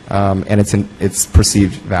simplicity and its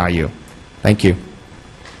perceived value. Thank you.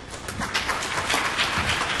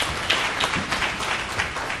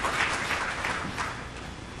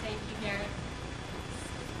 Thank you, Garrett.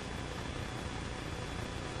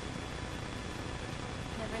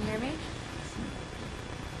 Can everyone hear me?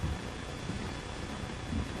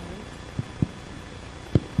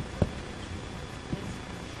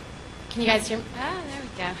 Can you guys hear me? Oh, there we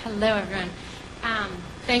go. Hello, everyone.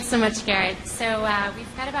 Thanks so much, Garrett. So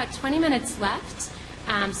we've got about 20 minutes left.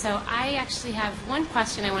 So I actually have one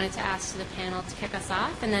question I wanted to ask to the panel to kick us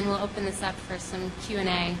off, and then we'll open this up for some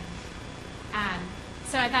Q&A.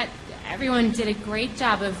 So I thought everyone did a great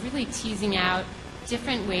job of really teasing out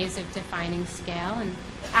different ways of defining scale and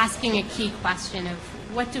asking a key question of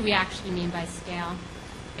what do we actually mean by scale?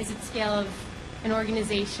 Is it scale of an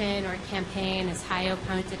organization or a campaign, as Hayo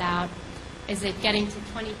pointed out? Is it getting to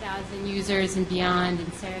 20,000 users and beyond,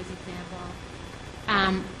 in Sarah's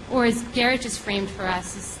example? Or as Garrett just framed for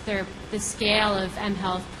us, is there the scale of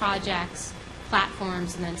mHealth projects,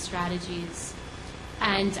 platforms, and then strategies?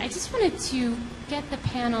 And I just wanted to get the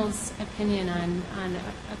panel's opinion on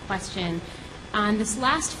a question. On this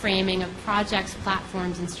last framing of projects,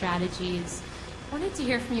 platforms, and strategies, I wanted to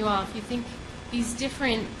hear from you all if you think these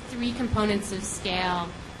different three components of scale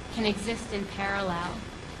can exist in parallel,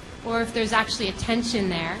 or if there's actually a tension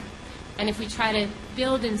there, and if we try to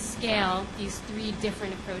build and scale these three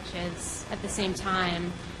different approaches at the same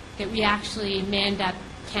time, that we actually may end up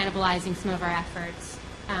cannibalizing some of our efforts,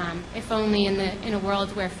 if only in a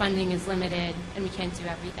world where funding is limited and we can't do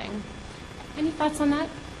everything. Any thoughts on that?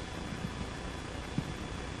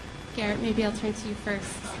 Garrett, maybe I'll turn to you first,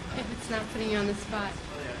 if it's not putting you on the spot.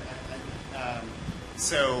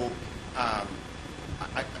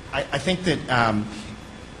 I think that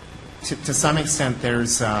to some extent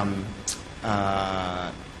there's,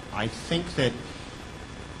 I think that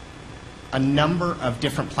a number of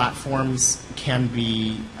different platforms can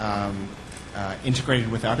be integrated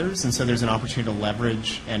with others, and so there's an opportunity to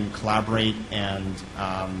leverage and collaborate and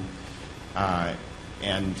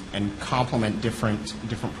complement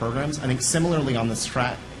different programs. I think similarly on the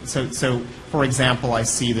so for example, I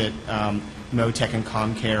see that MoTech and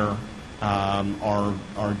ComCare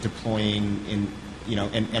are deploying in,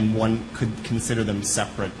 and one could consider them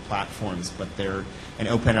separate platforms, but and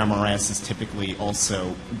OpenMRS is typically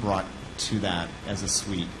also brought to that as a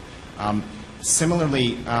suite.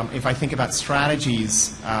 Similarly, if I think about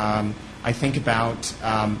strategies, I think about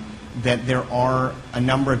that there are a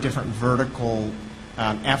number of different vertical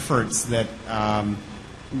efforts that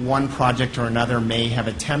one project or another may have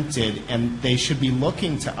attempted, and they should be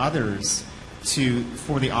looking to others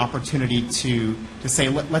for the opportunity to say,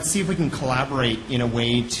 let's see if we can collaborate in a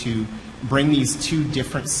way to bring these two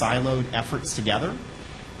different siloed efforts together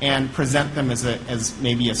and present them as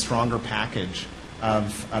maybe a stronger package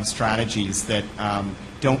of strategies that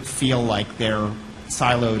don't feel like they're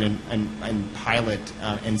siloed and pilot,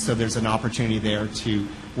 and so there's an opportunity there to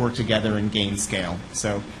work together and gain scale.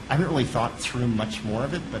 So I haven't really thought through much more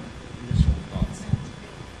of it, but initial thoughts.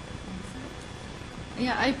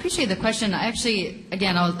 Yeah, I appreciate the question. I actually,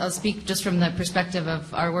 again, I'll speak just from the perspective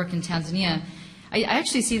of our work in Tanzania. I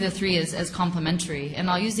actually see the three as complementary, and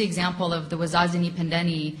I'll use the example of the Wazazi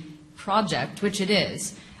Nipendeni project, which it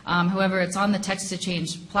is. However, it's on the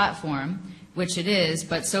text-to-change platform, which it is,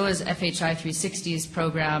 but so is FHI 360's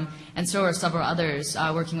program, and so are several others,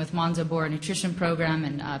 working with Monzo Bora Nutrition Program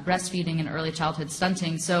and breastfeeding and early childhood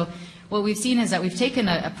stunting. So what we've seen is that we've taken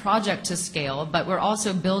a project to scale, but we're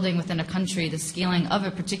also building within a country the scaling of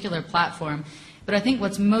a particular platform. But I think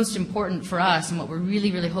what's most important for us, and what we're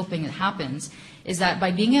really, really hoping that happens, is that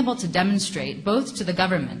by being able to demonstrate both to the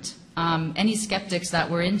government, any skeptics that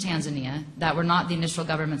were in Tanzania, that were not the initial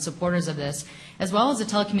government supporters of this, as well as the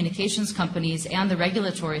telecommunications companies and the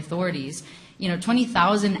regulatory authorities,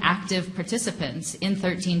 20,000 active participants in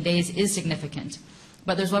 13 days is significant.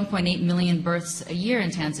 But there's 1.8 million births a year in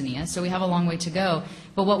Tanzania, so we have a long way to go.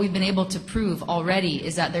 But what we've been able to prove already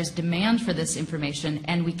is that there's demand for this information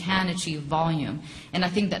and we can achieve volume. And I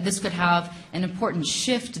think that this could have an important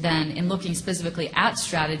shift then in looking specifically at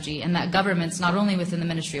strategy, and that governments, not only within the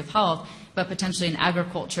Ministry of Health, but potentially in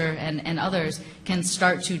agriculture and others, can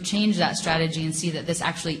start to change that strategy and see that this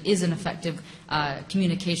actually is an effective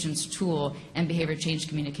communications tool and behavior change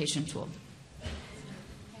communication tool.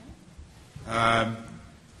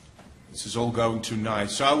 This is all going too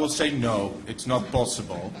nice. So I will say no, it's not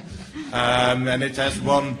possible. And it has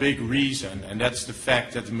one big reason, and that's the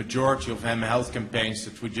fact that the majority of mHealth campaigns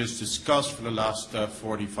that we just discussed for the last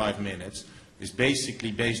 45 minutes is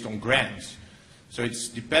basically based on grants. So it's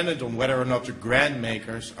dependent on whether or not the grant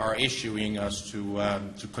makers are issuing us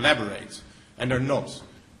to collaborate. And they're not.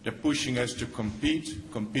 They're pushing us to compete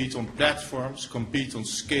on platforms, compete on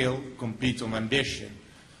scale, compete on ambition.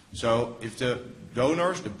 So if the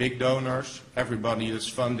donors, the big donors, everybody that's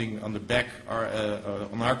funding on the back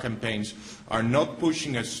on our campaigns are not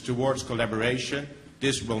pushing us towards collaboration,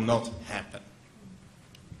 this will not happen.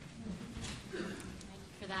 Thank you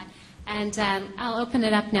for that. And I'll open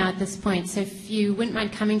it up now at this point. So if you wouldn't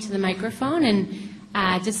mind coming to the microphone and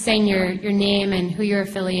just saying your name and who you're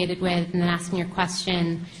affiliated with, and then asking your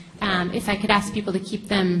question. If I could ask people to keep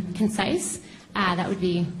them concise, that would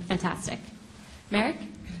be fantastic. Merrick?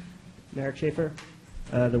 Merrick Schaefer,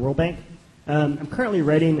 the World Bank. I'm currently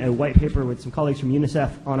writing a white paper with some colleagues from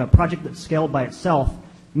UNICEF on a project that's scaled by itself,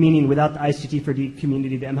 meaning without the ICT4D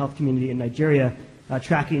community, the mHealth community in Nigeria,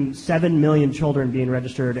 tracking 7 million children being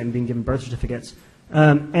registered and being given birth certificates.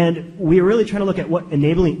 And we were really trying to look at what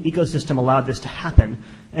enabling ecosystem allowed this to happen.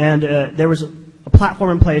 And there was a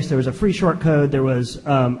platform in place, there was a free shortcode, there was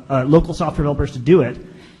local software developers to do it,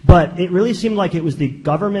 but it really seemed like it was the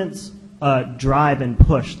government's drive and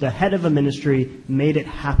push. The head of a ministry made it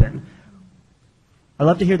happen. I'd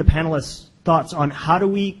love to hear the panelists' thoughts on how do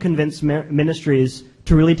we convince ministries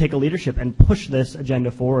to really take a leadership and push this agenda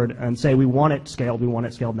forward and say we want it scaled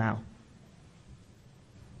now.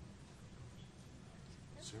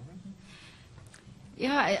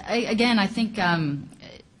 Yeah, again, I think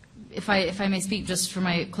if I may speak just for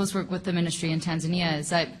my close work with the ministry in Tanzania, is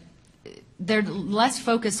that they're less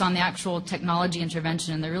focused on the actual technology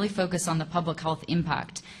intervention, and they're really focused on the public health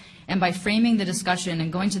impact. And by framing the discussion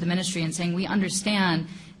and going to the ministry and saying, we understand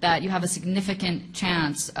that you have a significant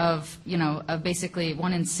chance of, of basically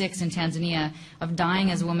 1 in 6 in Tanzania of dying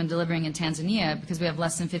as a woman delivering in Tanzania, because we have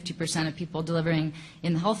less than 50% of people delivering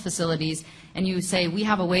in the health facilities, and you say, we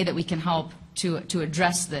have a way that we can help to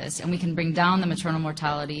address this, and we can bring down the maternal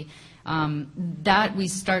mortality, that we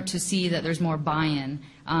start to see that there's more buy-in.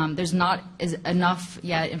 There's not enough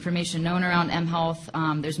yet information known around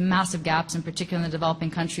mHealth. There's massive gaps, in particular in the developing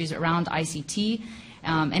countries, around ICT,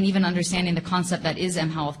 and even understanding the concept that is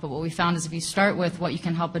mHealth. But what we found is if you start with what you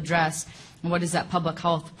can help address and what is that public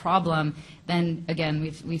health problem, then again,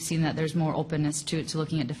 we've seen that there's more openness to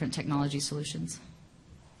looking at different technology solutions.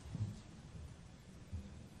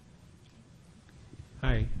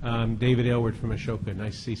 Hi, I'm David Aylward from Ashoka.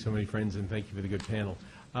 Nice to see so many friends, and thank you for the good panel.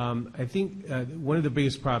 I think one of the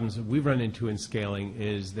biggest problems that we've run into in scaling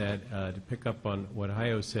is that, to pick up on what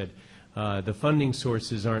Hayo said, the funding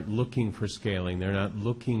sources aren't looking for scaling. They're not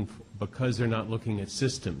looking because they're not looking at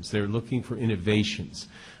systems. They're looking for innovations.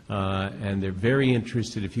 And they're very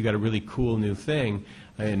interested, if you got a really cool new thing,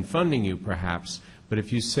 in funding you perhaps. But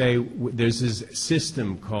if you say there's this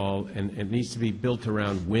system called, and it needs to be built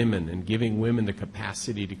around women and giving women the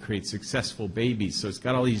capacity to create successful babies, so it's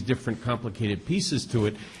got all these different complicated pieces to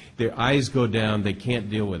it, their eyes go down, they can't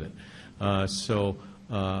deal with it.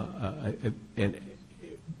 And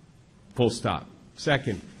full stop.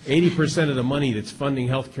 Second, 80% of the money that's funding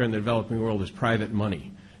healthcare in the developing world is private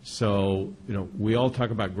money. So, we all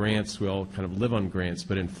talk about grants, we all kind of live on grants,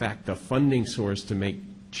 but in fact the funding source to make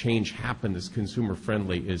change happen that's consumer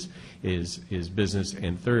friendly is business.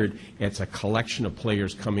 And third, it's a collection of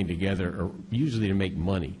players coming together, usually to make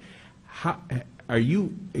money. Are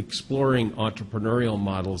you exploring entrepreneurial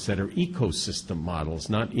models that are ecosystem models,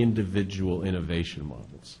 not individual innovation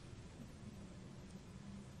models?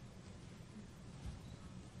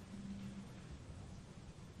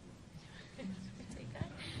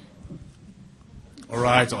 All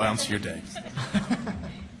right, I'll answer your day.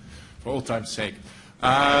 For all time's sake.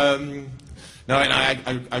 No, and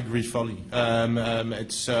I agree fully.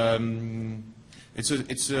 It's a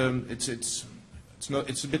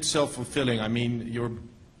bit self-fulfilling. I mean,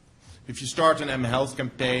 if you start an mHealth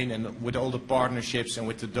campaign and with all the partnerships and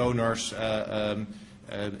with the donors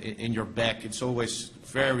in your back, it's always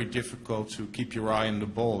very difficult to keep your eye on the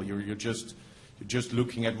ball. You're just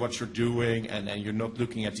looking at what you're doing, and you're not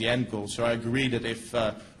looking at the end goal. So I agree that if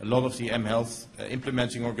a lot of the mHealth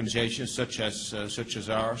implementing organizations, such as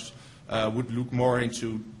ours, would look more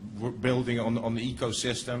into building on the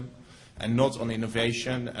ecosystem and not on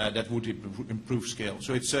innovation, that would improve scale.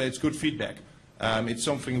 So it's good feedback. It's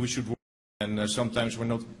something we should work on, and sometimes we're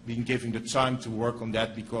not being given the time to work on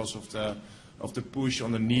that because of the push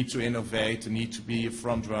on the need to innovate, the need to be a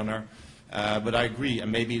front runner. But I agree, and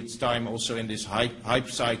maybe it's time also in this hype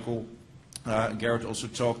cycle, Garrett also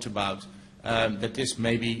talked about, that this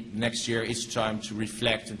maybe next year is time to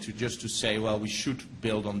reflect and to say, well, we should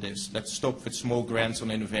build on this. Let's stop with small grants on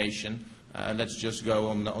innovation. Let's just go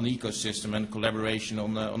on ecosystem and collaboration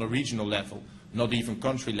on a regional level, not even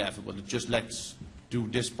country level, but just let's do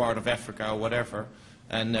this part of Africa or whatever.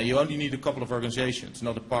 And you only need a couple of organizations,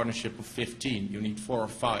 not a partnership of 15. You need 4 or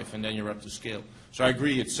 5, and then you're up to scale. So I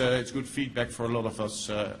agree, it's good feedback for a lot of us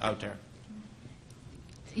out there.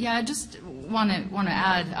 Yeah, I just want to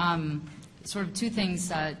add sort of 2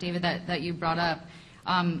 things, David, that you brought up.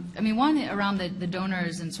 I mean, one around the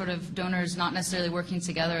donors and sort of donors not necessarily working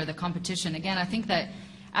together, or the competition. Again, I think that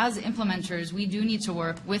as implementers, we do need to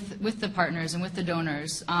work with the partners and with the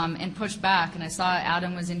donors and push back. And I saw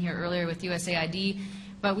Adam was in here earlier with USAID.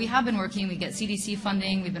 But we have been working, we get CDC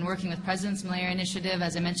funding, we've been working with President's Malaria Initiative,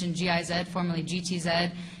 as I mentioned, GIZ, formerly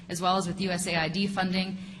GTZ, as well as with USAID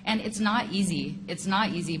funding. And it's not easy,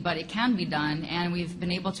 but it can be done, and we've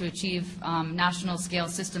been able to achieve national scale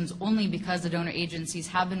systems only because the donor agencies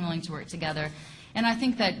have been willing to work together. And I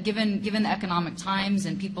think that given the economic times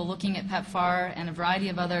and people looking at PEPFAR and a variety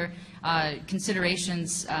of other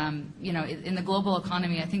considerations, you know, in the global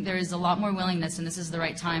economy, I think there is a lot more willingness, and this is the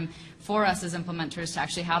right time for us as implementers to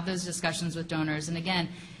actually have those discussions with donors. And again,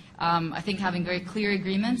 I think having very clear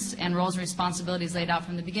agreements and roles and responsibilities laid out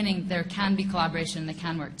from the beginning, there can be collaboration, they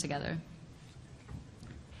can work together.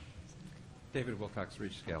 David Wilcox,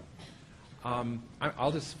 ReachScale.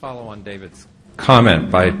 I'll just follow on David's comment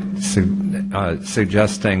by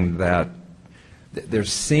suggesting that there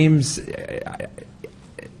seems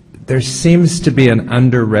to be an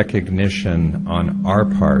under-recognition on our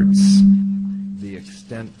parts the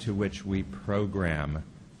extent to which we program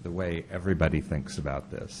the way everybody thinks about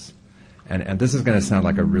this. And this is going to sound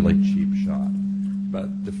like a really cheap shot,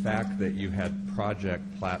 but the fact that you had project,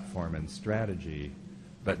 platform, and strategy,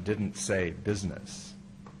 but didn't say business,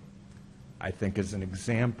 I think is an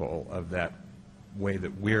example of that way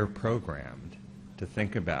that we're programmed to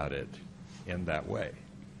think about it in that way.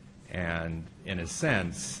 And in a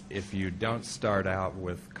sense, if you don't start out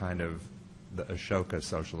with kind of the Ashoka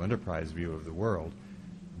social enterprise view of the world,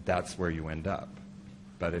 that's where you end up.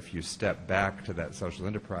 But if you step back to that social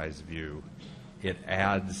enterprise view, it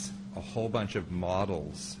adds a whole bunch of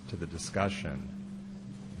models to the discussion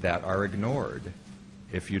that are ignored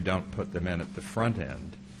if you don't put them in at the front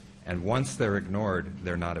end. And once they're ignored,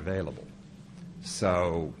 they're not available.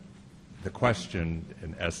 So the question,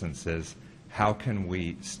 in essence, is how can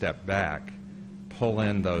we step back, pull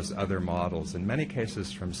in those other models, in many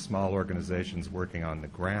cases from small organizations working on the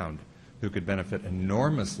ground who could benefit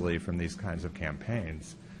enormously from these kinds of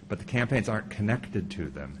campaigns, but the campaigns aren't connected to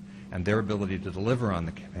them, and their ability to deliver on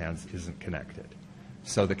the campaigns isn't connected.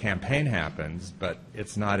 So the campaign happens, but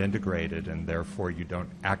it's not integrated, and therefore you don't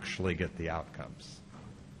actually get the outcomes.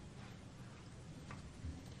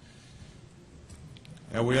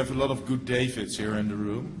 Yeah, we have a lot of good Davids here in the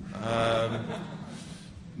room.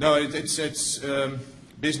 No, it's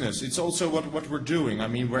business. It's also what we're doing. I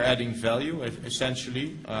mean, we're adding value,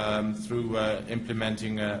 essentially, through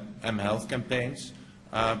implementing mHealth campaigns.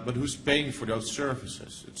 But who's paying for those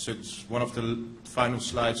services? It's one of the final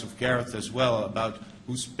slides of Gareth as well about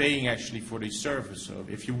who's paying actually for these services. So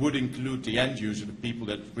if you would include the end user, the people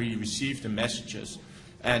that really receive the messages,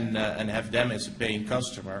 and have them as a paying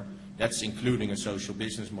customer, that's including a social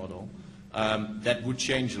business model, that would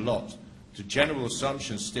change a lot. The general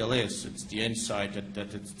assumption still is, it's the insight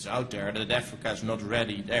that it's out there, that Africa is not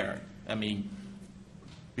ready there. I mean,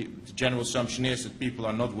 the general assumption is that people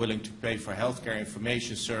are not willing to pay for healthcare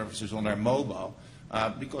information services on their mobile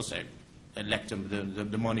because they lack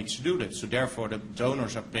the money to do that. So therefore, the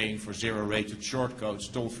donors are paying for zero-rated shortcodes,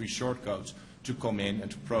 toll-free shortcodes, to come in and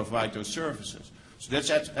to provide those services. So that's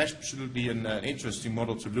absolutely an interesting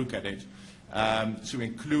model to look at it, to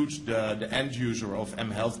include the end user of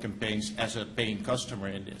mHealth campaigns as a paying customer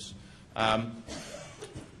in this.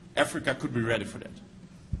 Africa could be ready for that.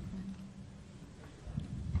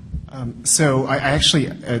 So I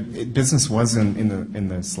actually, business was in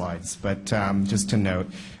the slides, but just to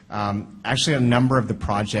note, actually a number of the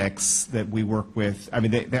projects that we work with, I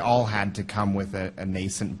mean, they all had to come with a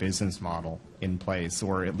nascent business model in place,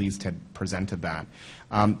 or at least had presented that.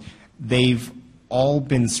 They've all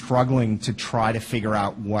been struggling to try to figure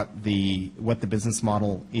out what the business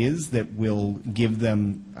model is that will give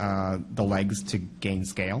them the legs to gain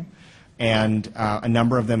scale. And a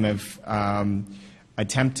number of them have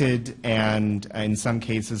attempted, and in some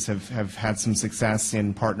cases have had some success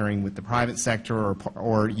in partnering with the private sector,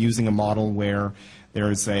 or using a model where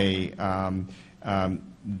there's the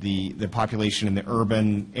population in the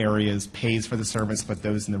urban areas pays for the service, but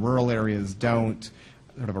those in the rural areas don't.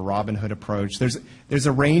 Sort of a Robin Hood approach. There's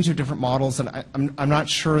a range of different models, and I'm not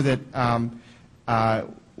sure that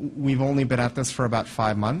we've only been at this for about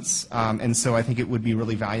 5 months, and so I think it would be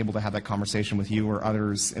really valuable to have that conversation with you or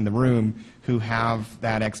others in the room who have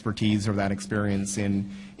that expertise or that experience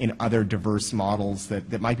in other diverse models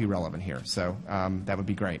that might be relevant here. So that would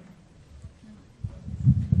be great.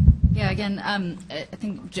 Yeah, again, I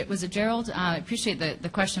think, was it Gerald? I appreciate the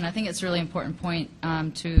question. I think it's a really important point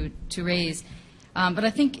to raise. But I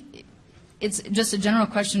think it's just a general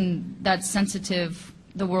question that's sensitive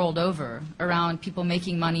the world over around people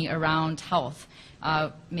making money around health.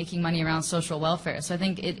 making money around social welfare. So I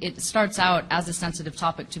think it starts out as a sensitive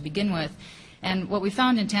topic to begin with. And what we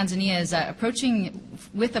found in Tanzania is that approaching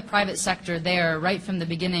with the private sector there right from the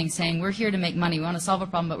beginning, saying we're here to make money, we want to solve a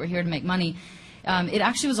problem, but we're here to make money, it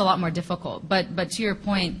actually was a lot more difficult. But to your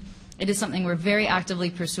point, it is something we're very actively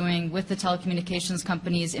pursuing with the telecommunications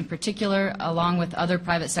companies in particular, along with other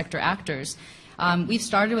private sector actors. We've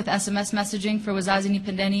started with SMS messaging for Wazazi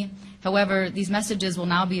Nipendeni. However, these messages will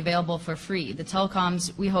now be available for free. The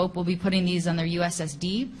telecoms, we hope, will be putting these on their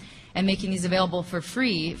USSD and making these available for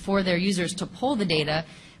free for their users to pull the data.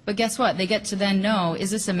 But guess what? They get to then know, is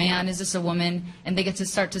this a man, is this a woman? And they get to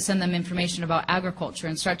start to send them information about agriculture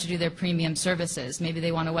and start to do their premium services. Maybe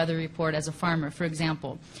they want a weather report as a farmer, for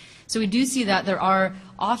example. So we do see that there are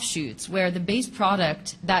offshoots where the base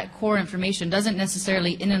product, that core information, doesn't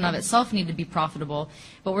necessarily in and of itself need to be profitable,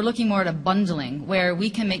 but we're looking more at a bundling where we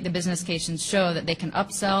can make the business cases show that they can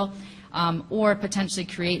upsell or potentially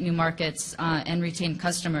create new markets and retain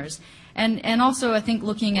customers. And also, I think,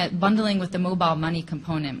 looking at bundling with the mobile money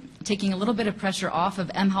component, taking a little bit of pressure off of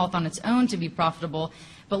mHealth on its own to be profitable,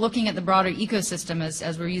 but looking at the broader ecosystem,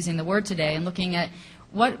 as we're using the word today, and looking at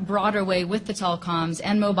what broader way with the telecoms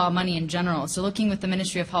and mobile money in general. So looking with the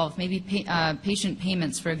Ministry of Health, maybe patient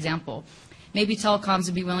payments, for example. Maybe telecoms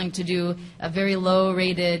would be willing to do a very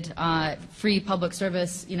low-rated, free public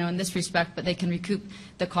service, in this respect, but they can recoup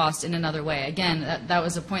the cost in another way. Again, that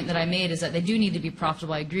was a point that I made, is that they do need to be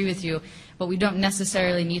profitable. I agree with you, but we don't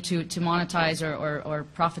necessarily need to monetize or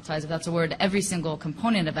profitize, if that's a word, every single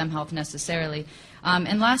component of mHealth necessarily.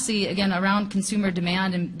 And lastly, again, around consumer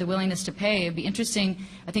demand and the willingness to pay, it would be interesting.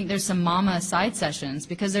 I think there's some MAMA side sessions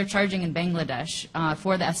because they're charging in Bangladesh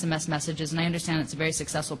for the SMS messages, and I understand it's a very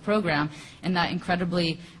successful program and that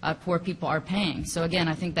incredibly poor people are paying. So again,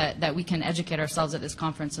 I think that we can educate ourselves at this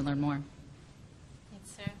conference and learn more.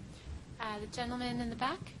 Thanks, sir. The gentleman in the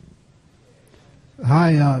back.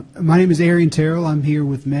 Hi, my name is Arian Terrell. I'm here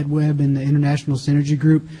with MedWeb and the International Synergy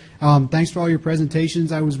Group. Thanks for all your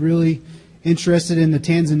presentations. I was really interested in the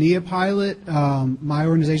Tanzania pilot. My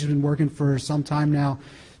organization has been working for some time now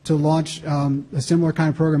to launch a similar kind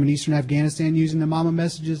of program in eastern Afghanistan using the MAMA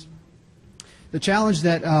messages. The challenge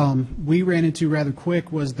that we ran into rather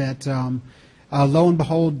quick was that lo and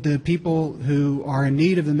behold, the people who are in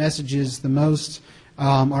need of the messages the most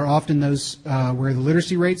are often those where the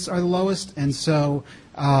literacy rates are the lowest, and so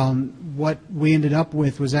what we ended up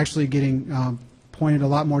with was actually getting pointed a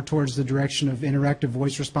lot more towards the direction of interactive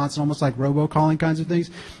voice response, almost like robocalling kinds of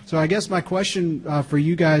things. So I guess my question for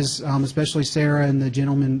you guys, especially Sarah and the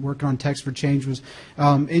gentleman working on Text for Change, was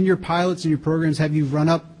in your pilots and your programs, have you run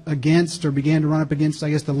up against or began to run up against, I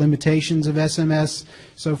guess, the limitations of SMS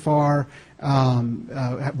so far?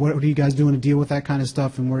 What are you guys doing to deal with that kind of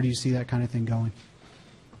stuff, and where do you see that kind of thing going?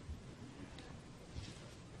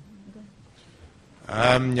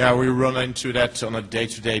 Yeah, we run into that on a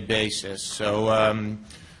day-to-day basis. So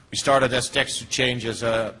we started as Text to Change as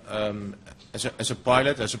a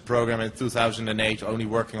pilot, as a program in 2008, only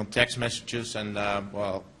working on text messages. And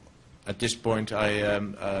well, at this point, I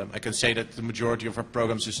can say that the majority of our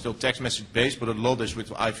programs is still text message based, but a lot is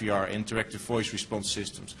with IVR, interactive voice response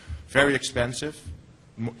systems. Very expensive,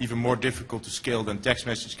 even more difficult to scale than text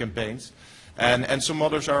message campaigns, and some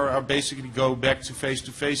others are basically go back to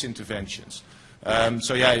face-to-face interventions.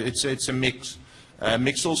 So yeah, it's a mix.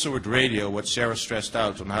 Mixed also with radio, what Sarah stressed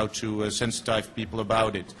out on how to sensitize people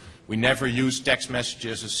about it. We never use text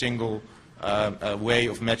messages as a single way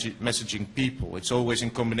of messaging people. It's always in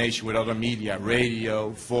combination with other media, radio,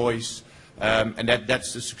 voice, and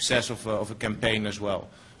that's the success of a campaign as well.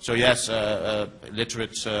 So yes,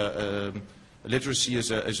 literacy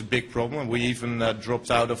is a big problem. We even dropped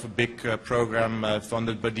out of a big program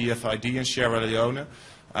funded by DFID in Sierra Leone.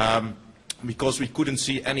 Because we couldn't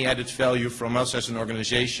see any added value from us as an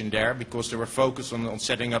organization there, because they were focused on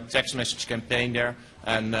setting up text message campaign there,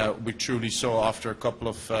 and we truly saw after a couple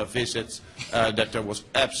of visits that there was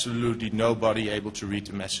absolutely nobody able to read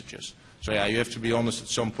the messages. So yeah, you have to be honest at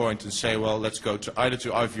some point and say, well, let's go to either to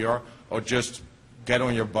IVR or just get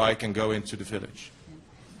on your bike and go into the village.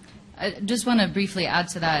 I just want to briefly add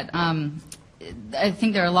to that. I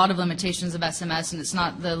think there are a lot of limitations of SMS, and it's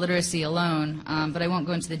not the literacy alone, but I won't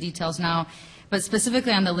go into the details now. But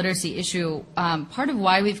specifically on the literacy issue, part of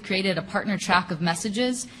why we've created a partner track of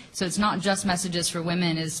messages, so it's not just messages for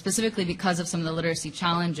women, is specifically because of some of the literacy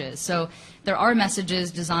challenges. So there are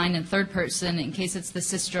messages designed in third person in case it's the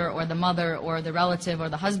sister or the mother or the relative or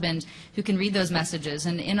the husband who can read those messages.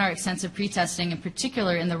 And in our extensive pre-testing, in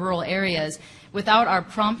particular in the rural areas, without our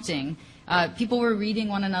prompting, people were reading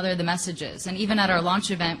one another the messages. And even at our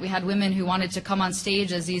launch event, we had women who wanted to come on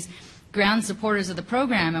stage as these ground supporters of the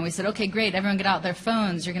program, and we said, okay, great, everyone get out their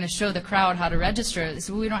phones. You're going to show the crowd how to register. They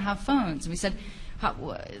said, well, we don't have phones. And we said,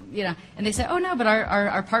 and they said, oh no, but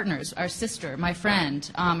our partners, our sister, my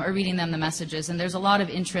friend, are reading them the messages, and there's a lot of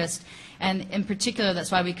interest, and in particular,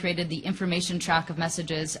 that's why we created the information track of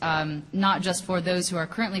messages, not just for those who are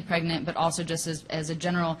currently pregnant, but also just as a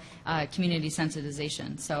general community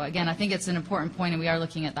sensitization. So again, I think it's an important point, and we are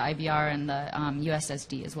looking at the IBR and the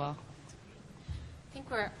USSD as well. I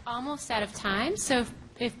think we're almost out of time, so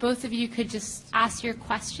if both of you could just ask your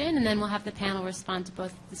question, and then we'll have the panel respond to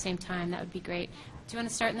both at the same time, that would be great. Do you want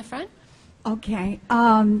to start in the front? Okay.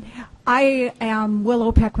 I am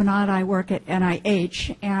Willow Pequinat. I work at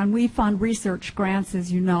NIH, and we fund research grants, as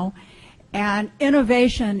you know. And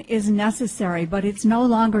innovation is necessary, but it's no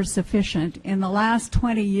longer sufficient. In the last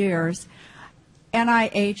 20 years,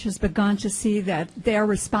 NIH has begun to see that their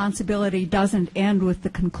responsibility doesn't end with the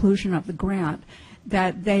conclusion of the grant,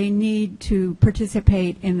 that they need to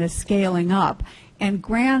participate in the scaling up. And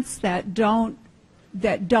grants that don't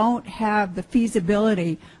have the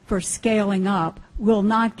feasibility for scaling up will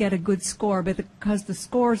not get a good score, because the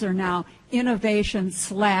scores are now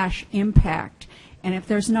innovation/impact. And if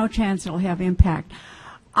there's no chance it'll have impact.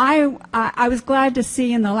 I was glad to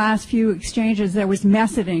see in the last few exchanges there was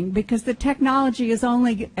messaging, because the technology is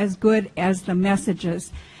only as good as the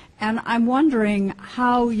messages. And I'm wondering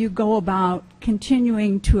how you go about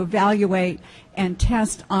continuing to evaluate and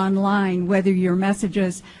test online whether your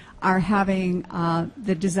messages are having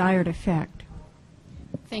the desired effect.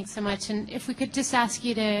 Thanks so much. And if we could just ask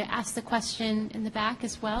you to ask the question in the back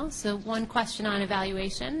as well. So one question on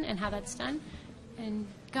evaluation and how that's done. And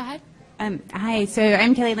go ahead. Hi, so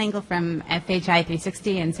I'm Kelly Langle from FHI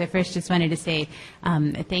 360, and so first just wanted to say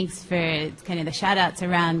thanks for kind of the shout outs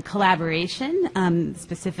around collaboration,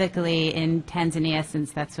 specifically in Tanzania,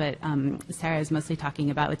 since that's what Sarah is mostly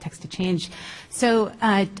talking about with text to change. So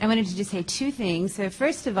I wanted to just say two things. So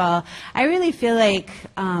first of all, I really feel like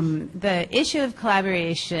the issue of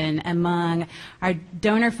collaboration among our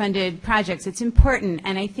donor-funded projects, it's important,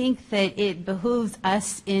 and I think that it behooves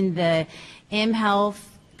us in the mHealth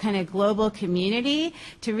kind of global community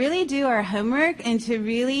to really do our homework and to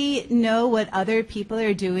really know what other people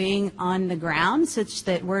are doing on the ground, such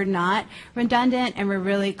that we're not redundant and we're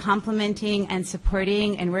really complementing and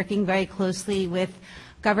supporting and working very closely with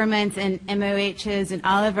governments and MOHs and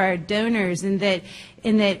all of our donors, and that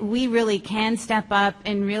we really can step up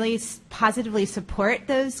and really positively support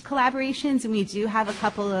those collaborations. And we do have a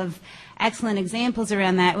couple of excellent examples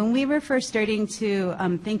around that. When we were first starting to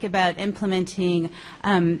think about implementing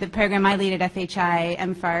the program I lead at FHI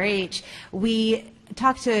M4H, we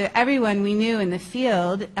talked to everyone we knew in the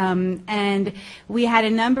field, and we had a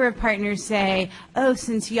number of partners say, oh,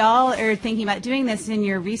 since y'all are thinking about doing this in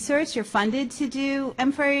your research, you're funded to do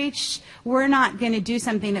M4H, we're not going to do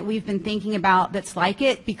something that we've been thinking about that's like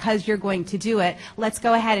it because you're going to do it. Let's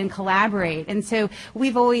go ahead and collaborate. And so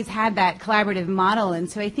we've always had that collaborative model, and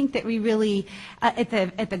so I think that we really, at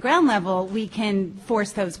the ground level, we can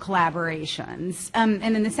force those collaborations. And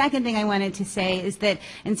then the second thing I wanted to say is that,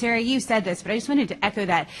 and Sarah, you said this, but I just wanted to echo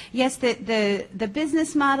that. Yes, the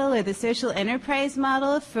business model or the social enterprise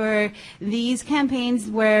model for these campaigns,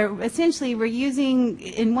 where essentially we're using,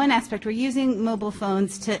 in one aspect, we're using mobile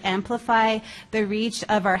phones to amplify the reach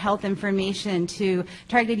of our health information to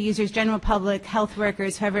targeted users, general public, health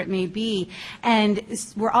workers, whoever it may be. And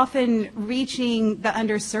we're often reaching the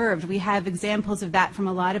underserved. We have examples of that from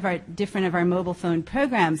a lot of our mobile phone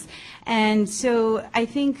programs. And so I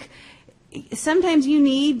think sometimes you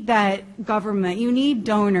need that government, you need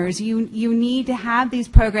donors, you need to have these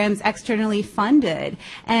programs externally funded.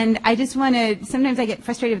 And I just want to, sometimes I get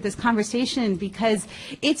frustrated with this conversation because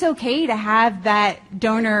it's okay to have that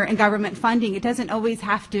donor and government funding. It doesn't always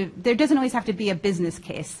have to, there doesn't always have to be a business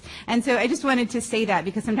case. And so I just wanted to say that,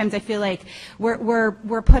 because sometimes I feel like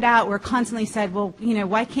we're put out, we're constantly said, well, you know,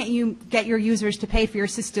 why can't you get your users to pay for your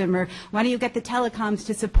system, or why don't you get the telecoms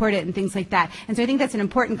to support it, and things like that. And so I think that's an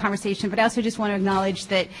important conversation, but I also just want to acknowledge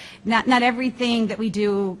that not everything that we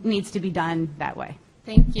do needs to be done that way.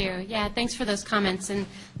 Thank you. Yeah, thanks for those comments. And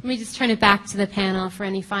let me just turn it back to the panel for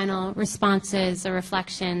any final responses or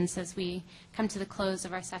reflections as we come to the close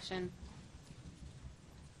of our session.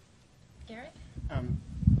 Garrett?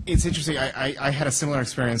 It's interesting. I had a similar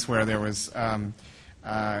experience where there was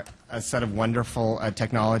a set of wonderful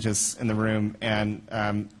technologists in the room,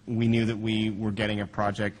 and we knew that we were getting a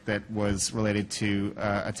project that was related to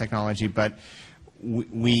a technology, but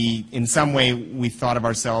we, in some way, we thought of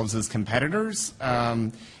ourselves as competitors,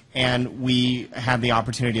 and we had the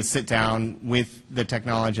opportunity to sit down with the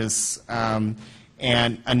technologists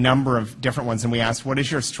and a number of different ones. And we asked, what is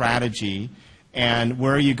your strategy, and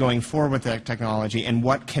where are you going forward with that technology, and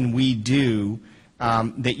what can we do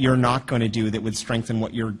that you're not going to do that would strengthen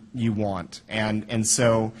what you want? And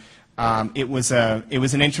so it was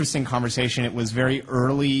an interesting conversation. It was very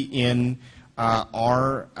early in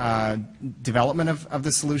our development of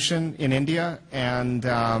the solution in India, and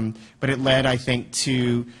but it led, I think,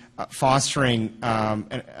 to fostering.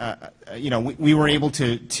 We were able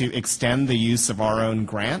to extend the use of our own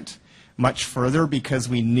grant much further because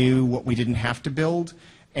we knew what we didn't have to build.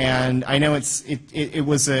 And I know it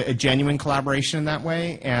was a genuine collaboration in that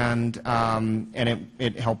way, and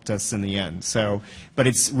it helped us in the end. So, but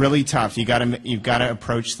it's really tough. You've got to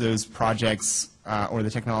approach those projects or the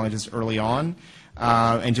technologies early on,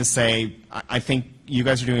 and just say, I think you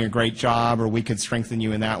guys are doing a great job, or we could strengthen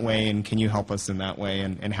you in that way, and can you help us in that way,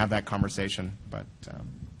 and have that conversation. But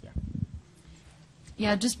yeah.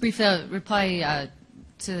 Yeah, just briefly reply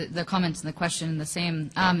to the comments and the question in the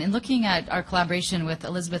same. In looking at our collaboration with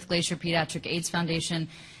Elizabeth Glacier Pediatric AIDS Foundation,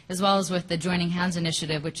 as well as with the Joining Hands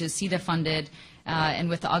Initiative, which is CETA funded, and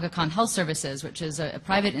with the Aga Khan Health Services, which is a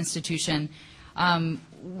private institution,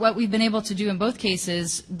 what we've been able to do in both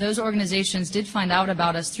cases, those organizations did find out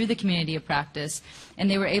about us through the community of practice,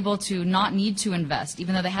 and they were able to not need to invest,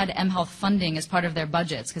 even though they had mHealth funding as part of their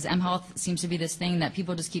budgets, because mHealth seems to be this thing that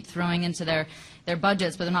people just keep throwing into their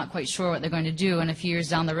budgets, but they're not quite sure what they're going to do, and a few years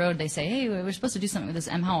down the road they say, hey, we're supposed to do something with this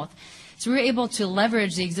mHealth. So we were able to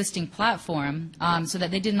leverage the existing platform so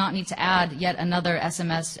that they did not need to add yet another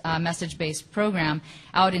SMS message-based program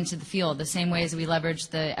out into the field, the same way as we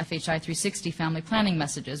leveraged the FHI 360 family planning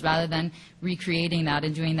messages, rather than recreating that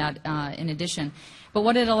and doing that in addition. But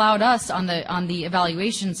what it allowed us on the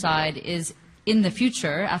evaluation side is, in the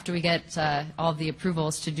future, after we get all of the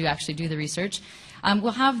approvals to actually do the research,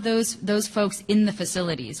 we'll have those folks in the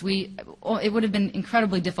facilities. It would have been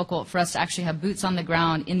incredibly difficult for us to actually have boots on the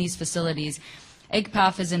ground in these facilities.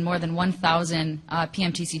 EGPAF is in more than 1,000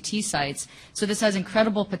 PMTCT sites, so this has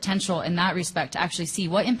incredible potential in that respect to actually see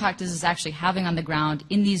what impact is this actually having on the ground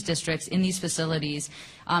in these districts, in these facilities.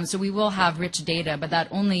 So we will have rich data, but that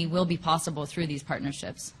only will be possible through these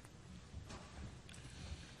partnerships.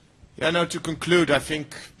 Yeah, now to conclude, I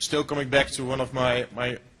think, still coming back to one of my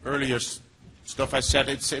earlier stuff I said,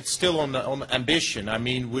 it's still on ambition. I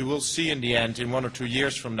mean, we will see in the end, in 1 or 2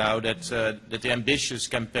 years from now, that the ambitious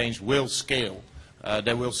campaigns will scale.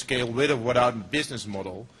 They will scale with or without a business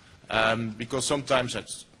model, because sometimes,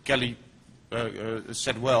 as Kelly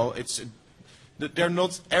said well,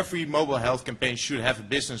 not every mobile health campaign should have a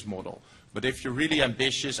business model. But if you're really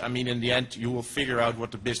ambitious, I mean, in the end, you will figure out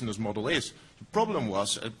what the business model is. The problem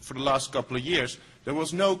was, for the last couple of years, there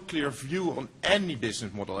was no clear view on any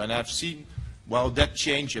business model, and I've seen, well, that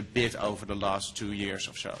changed a bit over the last 2 years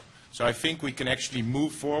or so. So I think we can actually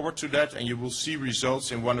move forward to that, and you will see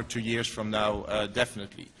results in 1 or 2 years from now,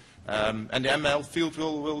 definitely. And the mHealth field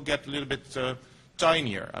will get a little bit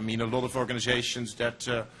tinier. I mean, a lot of organizations that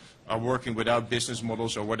are working without business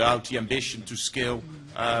models or without the ambition to scale,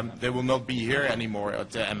 they will not be here anymore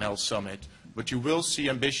at the mHealth Summit. But you will see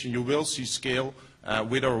ambition, you will see scale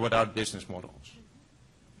with or without business models.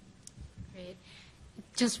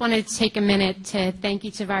 Just wanted to take a minute to thank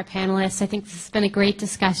each of our panelists. I think this has been a great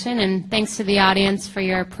discussion, and thanks to the audience for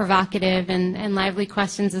your provocative and lively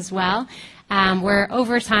questions as well. We're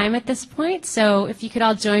over time at this point, so if you could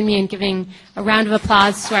all join me in giving a round of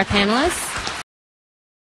applause to our panelists.